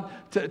with God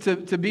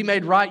to be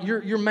made right.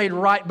 You're made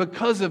right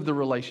because of the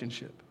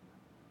relationship.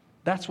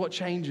 That's what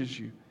changes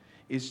you,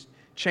 is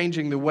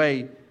changing the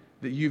way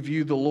that you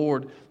view the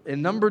Lord.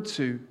 And number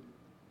two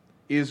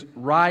is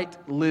right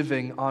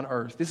living on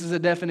earth. This is a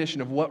definition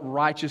of what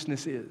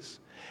righteousness is.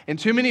 And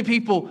too many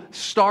people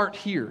start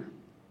here.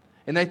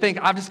 And they think,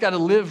 I've just got to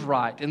live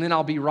right and then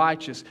I'll be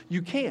righteous.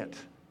 You can't.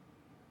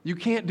 You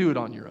can't do it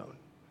on your own.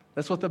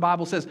 That's what the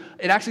Bible says.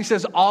 It actually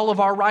says all of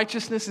our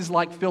righteousness is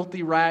like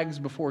filthy rags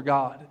before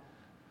God.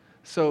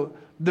 So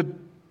the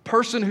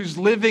person who's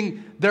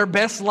living their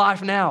best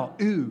life now,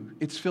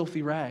 it's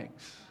filthy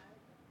rags.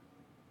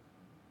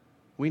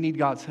 We need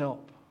God's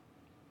help,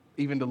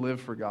 even to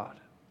live for God.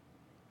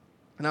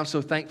 And I'm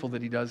so thankful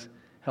that He does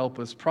help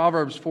us.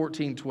 Proverbs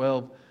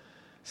 14:12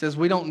 says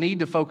we don't need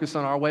to focus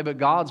on our way, but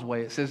God's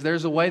way. It says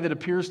there's a way that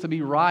appears to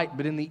be right,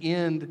 but in the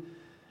end,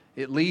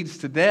 it leads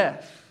to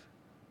death.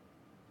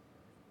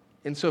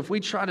 And so if we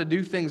try to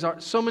do things,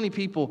 so many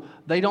people,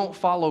 they don't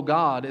follow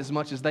God as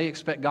much as they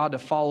expect God to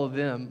follow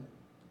them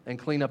and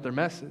clean up their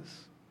messes.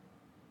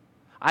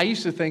 I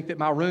used to think that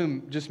my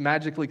room just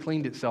magically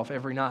cleaned itself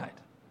every night,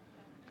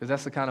 because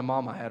that's the kind of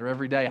mom I had, or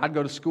every day. I'd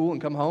go to school and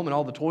come home and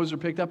all the toys were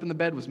picked up and the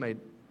bed was made.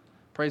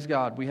 Praise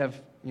God. We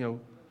have,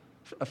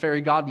 a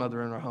fairy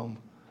godmother in our home.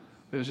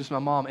 It was just my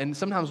mom. And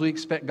sometimes we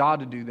expect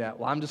God to do that.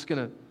 Well, I'm just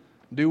going to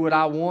do what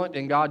I want,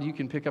 and God, you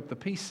can pick up the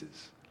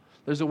pieces.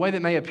 There's a way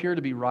that may appear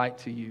to be right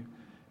to you,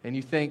 and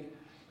you think,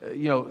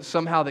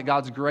 somehow that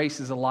God's grace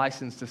is a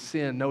license to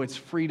sin. No, it's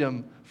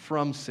freedom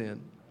from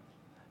sin.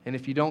 And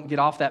if you don't get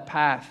off that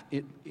path,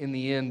 it, in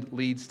the end,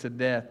 leads to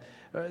death.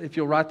 If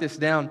you'll write this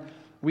down,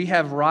 we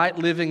have right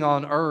living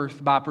on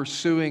earth by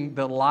pursuing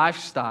the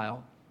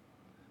lifestyle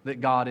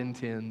that God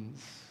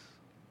intends.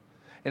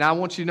 And I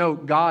want you to know,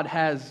 God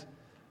has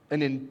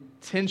an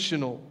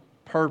intentional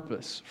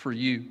purpose for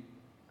you.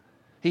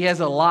 He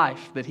has a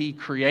life that He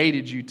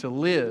created you to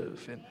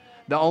live. And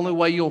the only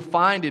way you'll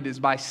find it is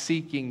by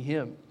seeking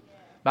Him,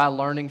 by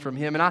learning from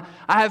Him. And I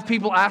have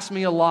people ask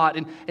me a lot,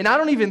 and I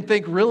don't even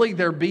think really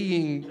they're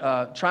being,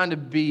 trying to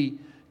be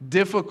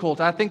difficult.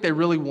 I think they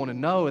really want to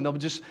know, and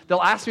they'll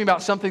ask me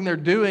about something they're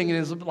doing, and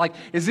it's like,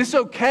 is this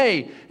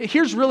okay?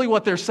 Here's really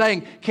what they're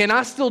saying. Can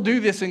I still do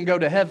this and go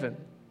to heaven?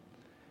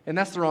 And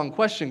that's the wrong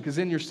question, because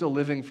then you're still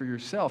living for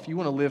yourself. You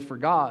want to live for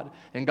God,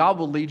 and God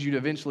will lead you to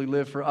eventually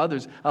live for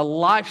others. A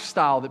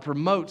lifestyle that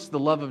promotes the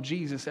love of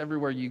Jesus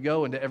everywhere you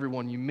go and to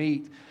everyone you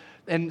meet.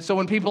 And so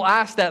when people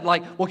ask that,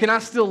 like, well, can I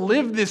still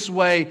live this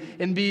way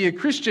and be a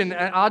Christian?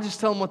 And I'll just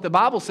tell them what the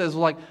Bible says.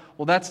 Like,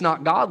 well, that's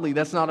not godly.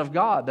 That's not of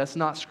God. That's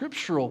not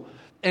scriptural.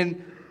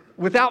 And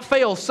without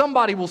fail,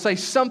 somebody will say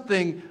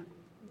something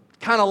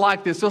kind of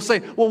like this. They'll say,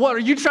 well, what, are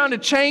you trying to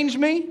change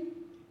me?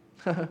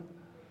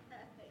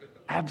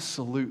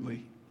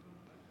 Absolutely.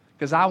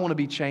 Because I want to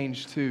be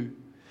changed too.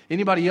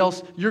 Anybody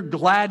else, you're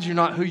glad you're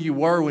not who you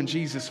were when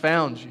Jesus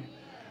found you.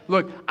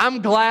 Look,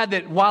 I'm glad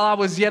that while I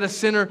was yet a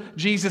sinner,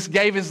 Jesus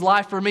gave His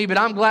life for me, but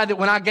I'm glad that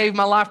when I gave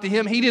my life to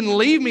Him, He didn't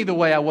leave me the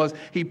way I was.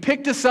 He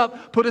picked us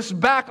up, put us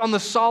back on the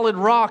solid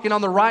rock and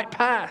on the right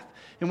path.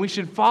 And we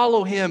should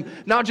follow Him,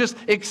 not just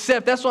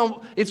accept. That's why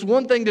it's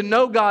one thing to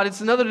know God.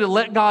 It's another to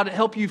let God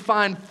help you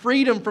find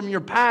freedom from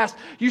your past.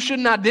 You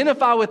shouldn't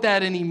identify with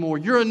that anymore.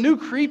 You're a new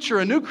creature,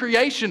 a new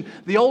creation.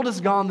 The old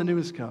is gone, the new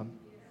has come.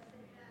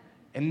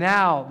 And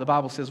now, the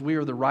Bible says, we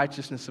are the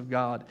righteousness of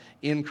God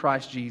in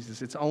Christ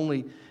Jesus. It's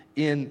only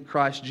in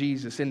Christ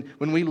Jesus. And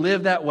when we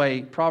live that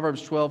way,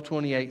 Proverbs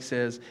 12:28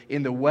 says,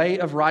 in the way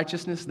of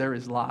righteousness there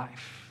is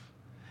life.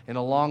 And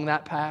along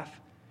that path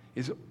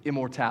is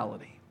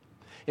immortality.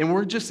 And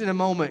we're just in a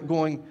moment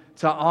going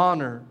to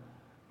honor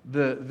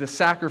the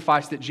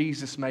sacrifice that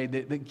Jesus made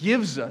that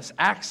gives us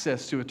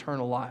access to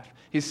eternal life.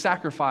 His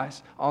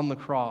sacrifice on the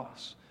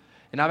cross.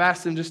 And I've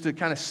asked them just to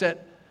kind of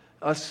set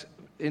us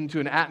into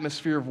an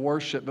atmosphere of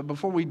worship. But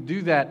before we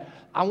do that,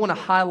 I want to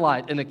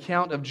highlight an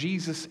account of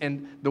Jesus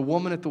and the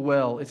woman at the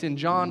well. It's in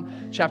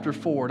John chapter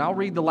 4. And I'll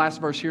read the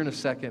last verse here in a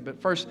second.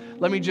 But first,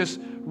 let me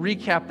just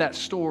recap that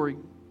story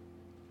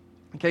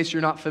in case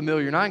you're not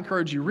familiar. And I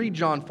encourage you, read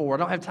John 4. I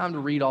don't have time to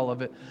read all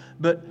of it.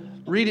 But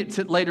read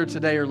it later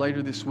today or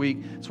later this week.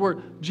 It's where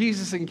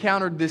Jesus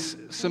encountered this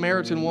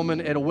Samaritan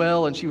woman at a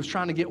well, and she was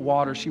trying to get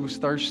water. She was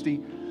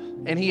thirsty.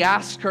 And He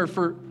asked her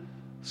for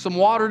some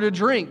water to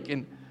drink.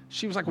 And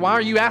she was like, why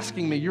are you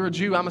asking me? You're a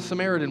Jew, I'm a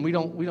Samaritan. We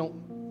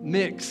don't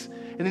mix.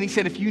 And then He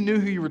said, if you knew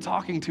who you were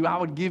talking to, I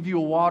would give you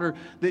a water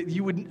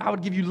I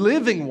would give you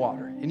living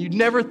water, and you'd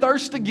never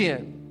thirst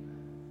again.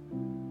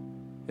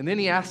 And then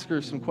He asked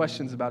her some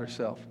questions about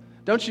herself.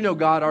 Don't you know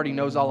God already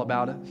knows all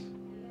about us?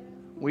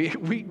 We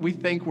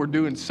think we're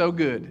doing so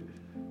good.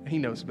 He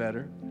knows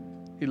better.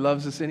 He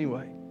loves us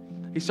anyway.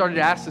 He started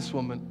to ask this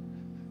woman,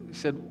 He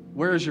said,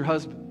 where is your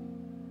husband?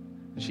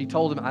 And she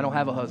told him, I don't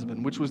have a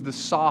husband, which was the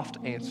soft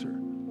answer.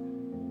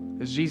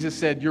 As Jesus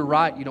said, you're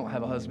right, you don't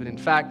have a husband. In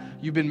fact,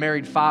 you've been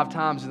married 5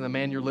 times, and the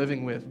man you're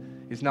living with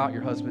is not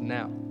your husband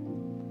now.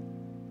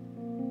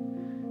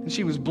 And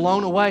she was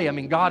blown away. I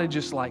mean, God had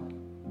just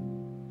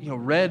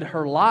read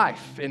her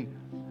life.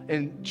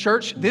 And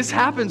church, this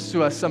happens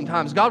to us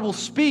sometimes. God will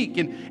speak,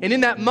 and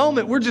in that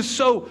moment, we're just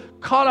so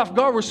caught off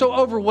guard. We're so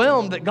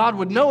overwhelmed that God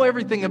would know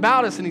everything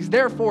about us, and He's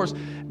there for us.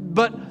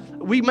 But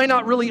we may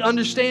not really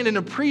understand and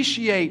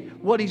appreciate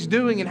what He's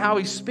doing and how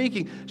He's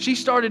speaking. She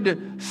started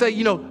to say,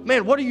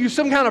 man, what are you,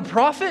 some kind of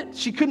prophet?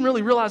 She couldn't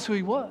really realize who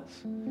He was.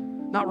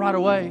 Not right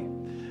away.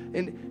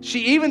 And she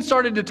even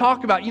started to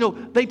talk about,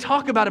 they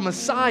talk about a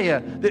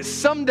Messiah, that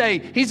someday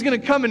he's going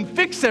to come and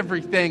fix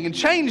everything and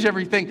change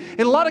everything.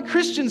 And a lot of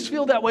Christians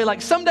feel that way,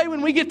 like someday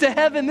when we get to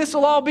heaven, this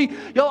will all be,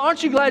 y'all,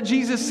 aren't you glad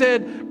Jesus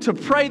said to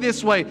pray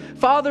this way?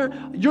 Father,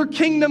 your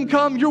kingdom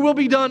come, your will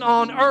be done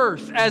on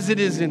earth as it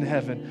is in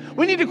heaven.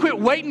 We need to quit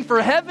waiting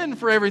for heaven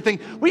for everything.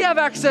 We have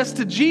access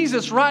to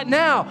Jesus right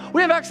now.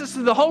 We have access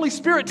to the Holy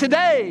Spirit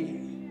today.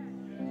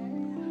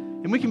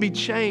 And we can be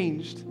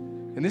changed.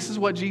 And this is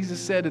what Jesus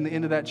said in the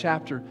end of that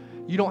chapter.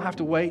 You don't have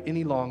to wait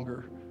any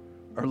longer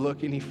or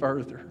look any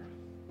further.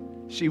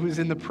 She was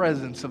in the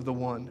presence of the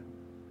one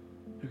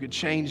who could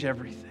change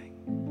everything.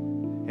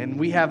 And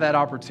we have that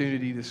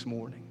opportunity this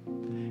morning.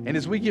 And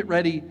as we get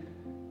ready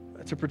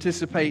to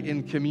participate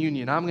in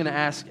communion, I'm going to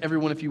ask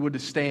everyone, if you would, to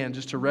stand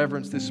just to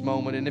reverence this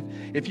moment.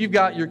 And if you've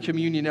got your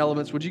communion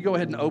elements, would you go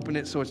ahead and open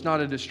it so it's not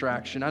a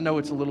distraction? I know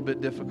it's a little bit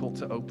difficult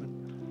to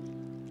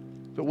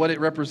open, but what it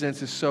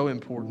represents is so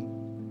important.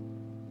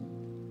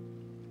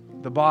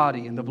 The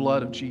body and the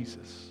blood of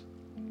Jesus.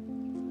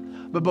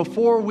 But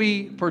before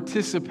we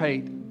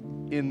participate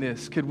in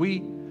this, could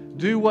we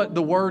do what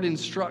the Word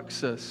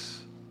instructs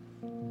us?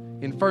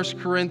 In 1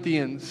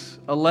 Corinthians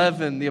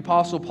 11, the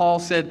Apostle Paul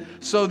said,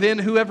 "So then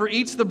whoever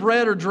eats the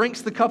bread or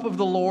drinks the cup of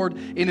the Lord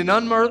in an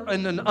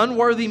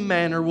unworthy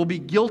manner will be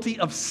guilty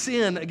of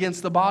sin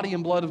against the body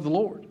and blood of the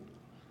Lord.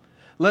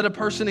 Let a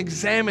person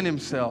examine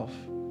himself,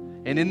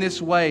 and in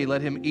this way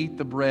let him eat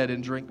the bread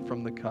and drink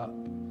from the cup.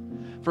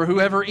 For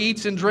whoever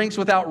eats and drinks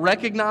without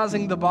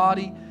recognizing the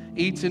body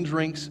eats and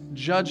drinks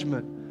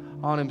judgment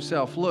on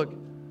himself." Look,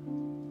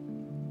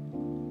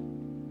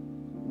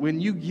 when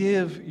you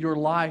give your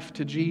life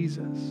to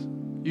Jesus,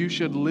 you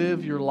should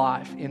live your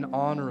life in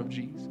honor of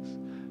Jesus.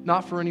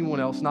 Not for anyone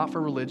else, not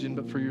for religion,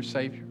 but for your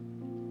Savior.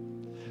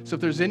 So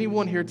if there's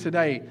anyone here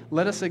today,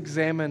 let us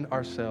examine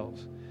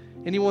ourselves.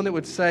 Anyone that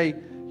would say,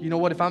 you know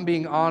what, if I'm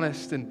being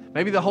honest, and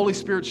maybe the Holy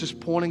Spirit's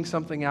just pointing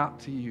something out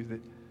to you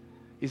that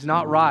is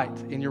not right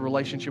in your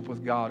relationship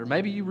with God, or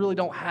maybe you really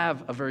don't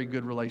have a very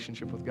good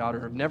relationship with God or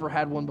have never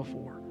had one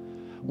before.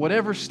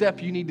 Whatever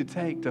step you need to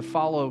take to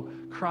follow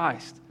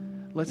Christ,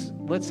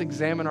 let's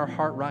examine our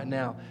heart right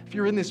now. If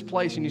you're in this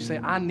place and you say,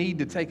 I need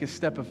to take a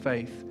step of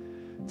faith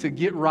to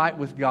get right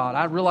with God.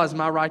 I realize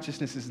my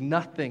righteousness is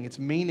nothing. It's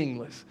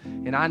meaningless.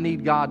 And I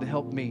need God to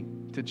help me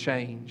to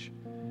change.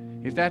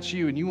 If that's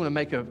you and you want to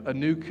make a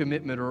new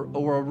commitment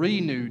or a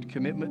renewed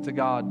commitment to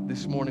God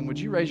this morning, would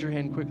you raise your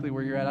hand quickly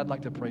where you're at? I'd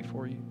like to pray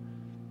for you.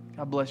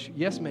 God bless you.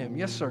 Yes, ma'am.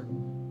 Yes, sir.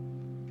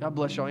 God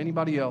bless y'all.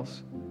 Anybody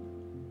else?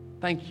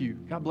 Thank you.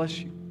 God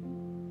bless you.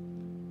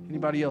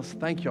 Anybody else?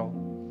 Thank y'all.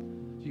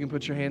 You can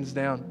put your hands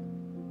down.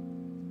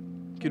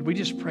 Could we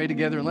just pray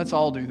together, and let's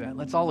all do that.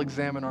 Let's all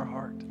examine our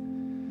heart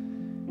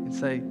and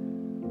say,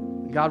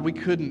 God, we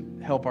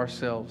couldn't help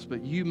ourselves,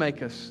 but you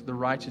make us the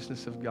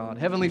righteousness of God.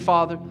 Heavenly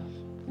Father,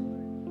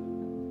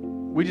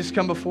 we just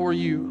come before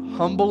you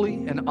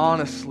humbly and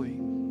honestly,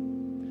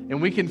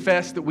 and we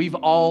confess that we've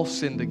all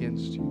sinned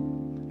against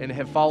you and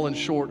have fallen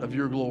short of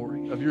your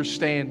glory, of your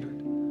standard.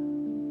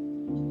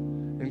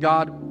 And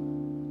God,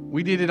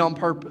 we did it on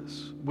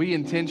purpose. We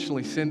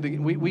intentionally sinned.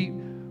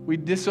 We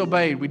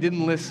disobeyed. We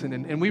didn't listen,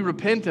 and we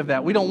repent of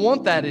that. We don't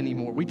want that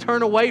anymore. We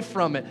turn away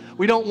from it.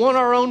 We don't want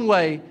our own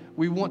way.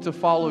 We want to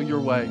follow your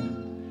way.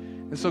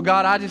 And so,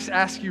 God, I just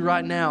ask you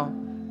right now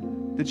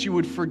that you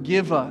would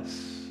forgive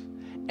us.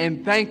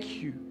 And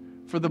thank you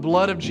for the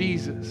blood of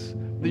Jesus,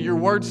 that your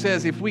word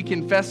says if we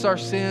confess our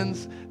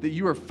sins, that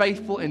you are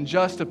faithful and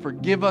just to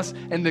forgive us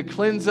and to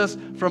cleanse us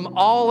from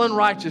all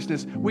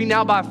unrighteousness. We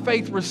now by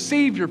faith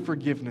receive your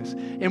forgiveness,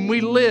 and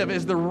we live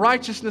as the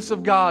righteousness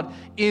of God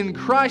in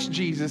Christ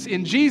Jesus.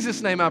 In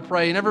Jesus' name I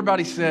pray. And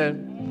everybody said,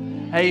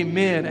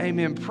 amen,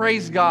 amen.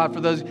 Praise God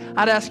for those.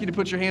 I'd ask you to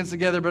put your hands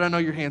together, but I know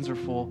your hands are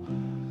full.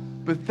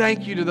 But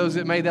thank you to those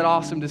that made that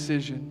awesome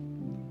decision.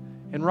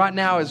 And right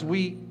now, as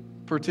we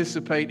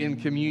participate in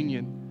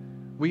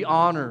communion, we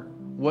honor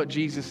what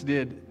Jesus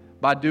did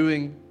by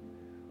doing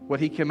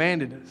what he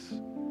commanded us.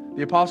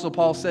 The Apostle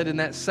Paul said in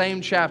that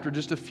same chapter,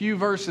 just a few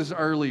verses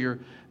earlier,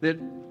 that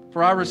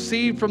for I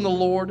received from the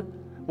Lord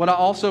what I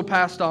also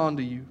passed on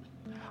to you.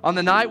 On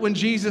the night when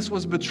Jesus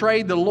was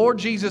betrayed, the Lord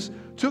Jesus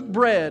took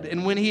bread,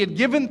 and when he had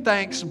given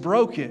thanks,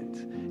 broke it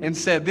and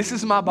said, "This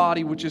is my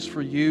body, which is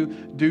for you.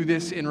 Do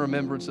this in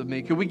remembrance of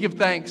me." Could we give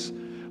thanks?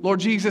 Lord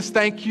Jesus,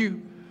 thank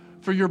you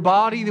for your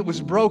body that was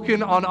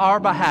broken on our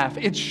behalf.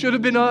 It should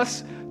have been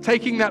us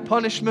taking that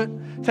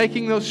punishment,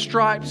 taking those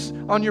stripes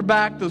on your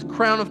back, those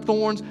crown of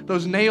thorns,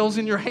 those nails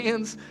in your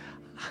hands.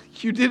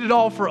 You did it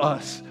all for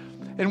us.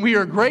 And we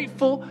are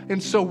grateful,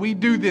 and so we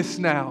do this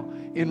now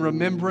in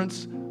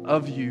remembrance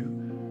of you.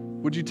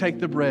 Would you take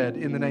the bread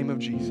in the name of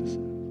Jesus?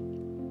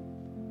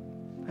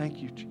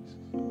 Thank you, Jesus.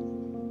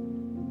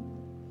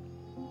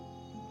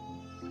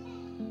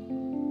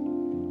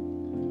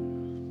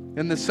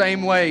 In the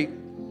same way,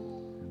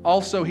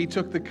 also, he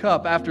took the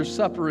cup after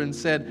supper and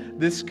said,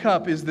 "This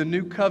cup is the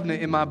new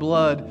covenant in my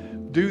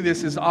blood. Do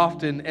this as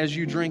often as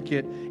you drink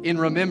it in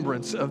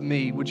remembrance of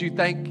me." Would you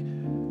thank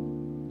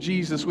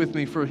Jesus with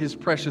me for his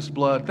precious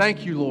blood.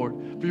 Thank you,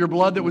 Lord, for your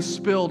blood that was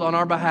spilled on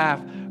our behalf,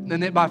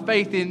 and that by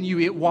faith in you,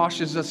 it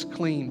washes us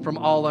clean from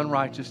all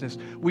unrighteousness.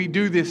 We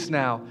do this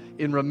now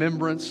in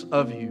remembrance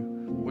of you.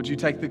 Would you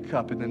take the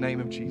cup in the name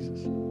of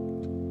Jesus?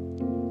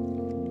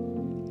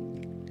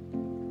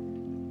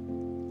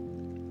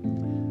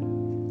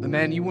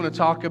 Man, you want to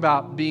talk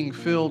about being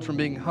filled from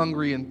being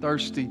hungry and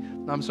thirsty.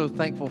 I'm so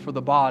thankful for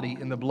the body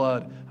and the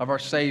blood of our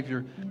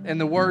Savior. And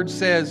the Word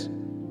says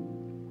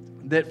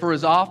that for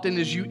as often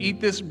as you eat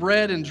this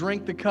bread and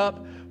drink the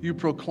cup, you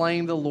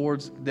proclaim the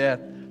Lord's death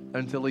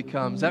until he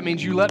comes. That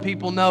means you let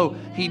people know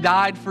he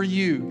died for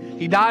you.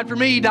 He died for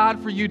me, he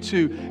died for you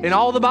too. And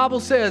all the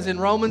Bible says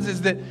in Romans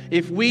is that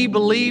if we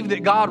believe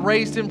that God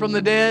raised him from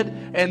the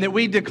dead and that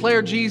we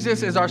declare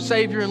Jesus as our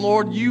Savior and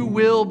Lord, you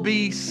will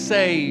be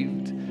saved.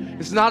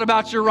 It's not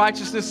about your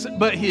righteousness,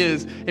 but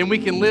his. And we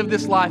can live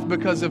this life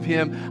because of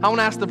him. I want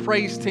to ask the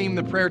praise team,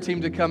 the prayer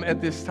team to come at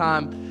this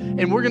time.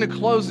 And we're going to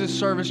close this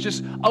service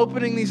just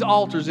opening these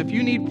altars. If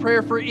you need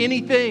prayer for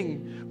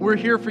anything, we're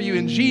here for you.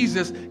 And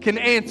Jesus can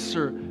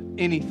answer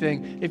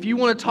anything. If you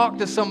want to talk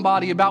to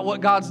somebody about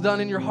what God's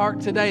done in your heart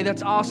today,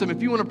 that's awesome.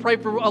 If you want to pray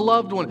for a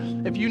loved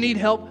one, if you need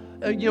help,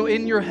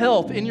 in your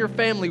health, in your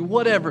family,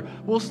 whatever,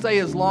 we'll stay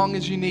as long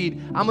as you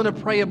need. I'm going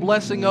to pray a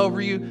blessing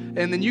over you,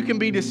 and then you can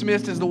be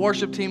dismissed as the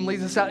worship team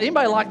leads us out.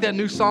 Anybody like that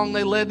new song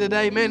they led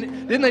today? Man,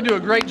 didn't they do a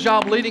great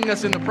job leading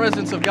us in the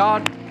presence of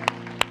God?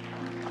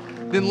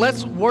 Then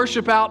let's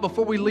worship out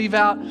before we leave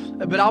out.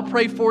 But I'll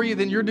pray for you,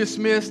 then you're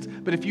dismissed.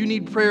 But if you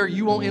need prayer,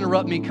 you won't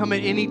interrupt me. Come at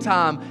any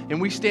time, and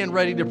we stand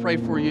ready to pray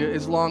for you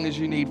as long as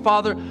you need.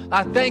 Father,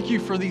 I thank you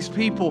for these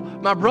people,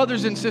 my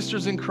brothers and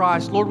sisters in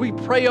Christ. Lord, we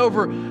pray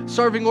over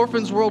Serving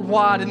Orphans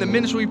Worldwide and the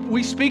ministry.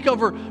 We speak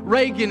over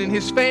Reagan and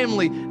his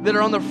family that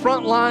are on the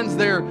front lines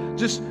there,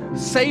 just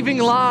saving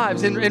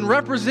lives and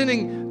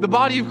representing the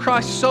body of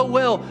Christ so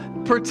well.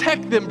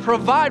 Protect them,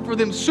 provide for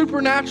them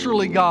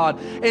supernaturally, God,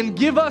 and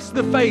give us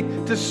the faith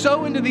to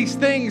sow into these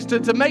things,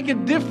 to make a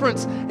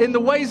difference in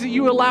the ways that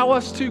you allow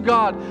us to,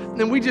 God.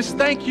 And we just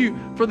thank you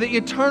for the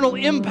eternal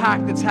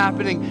impact that's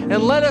happening.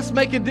 And let us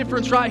make a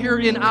difference right here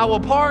in Iowa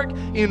Park,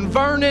 in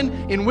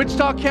Vernon, in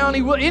Wichita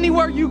County.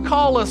 Anywhere you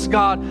call us,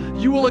 God,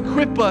 you will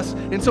equip us.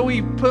 And so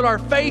we put our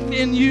faith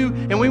in you,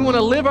 and we want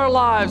to live our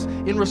lives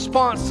in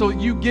response to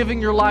you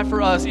giving your life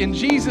for us. In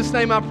Jesus'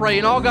 name I pray.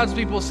 And all God's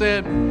people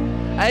said,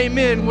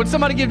 amen. Would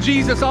somebody give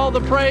Jesus all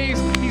the praise?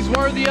 He's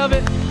worthy of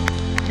it.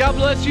 God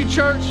bless you,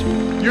 church.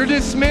 You're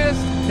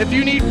dismissed. If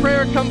you need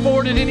prayer, come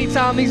forward at any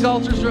time. These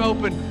altars are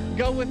open.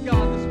 Go with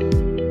God this morning.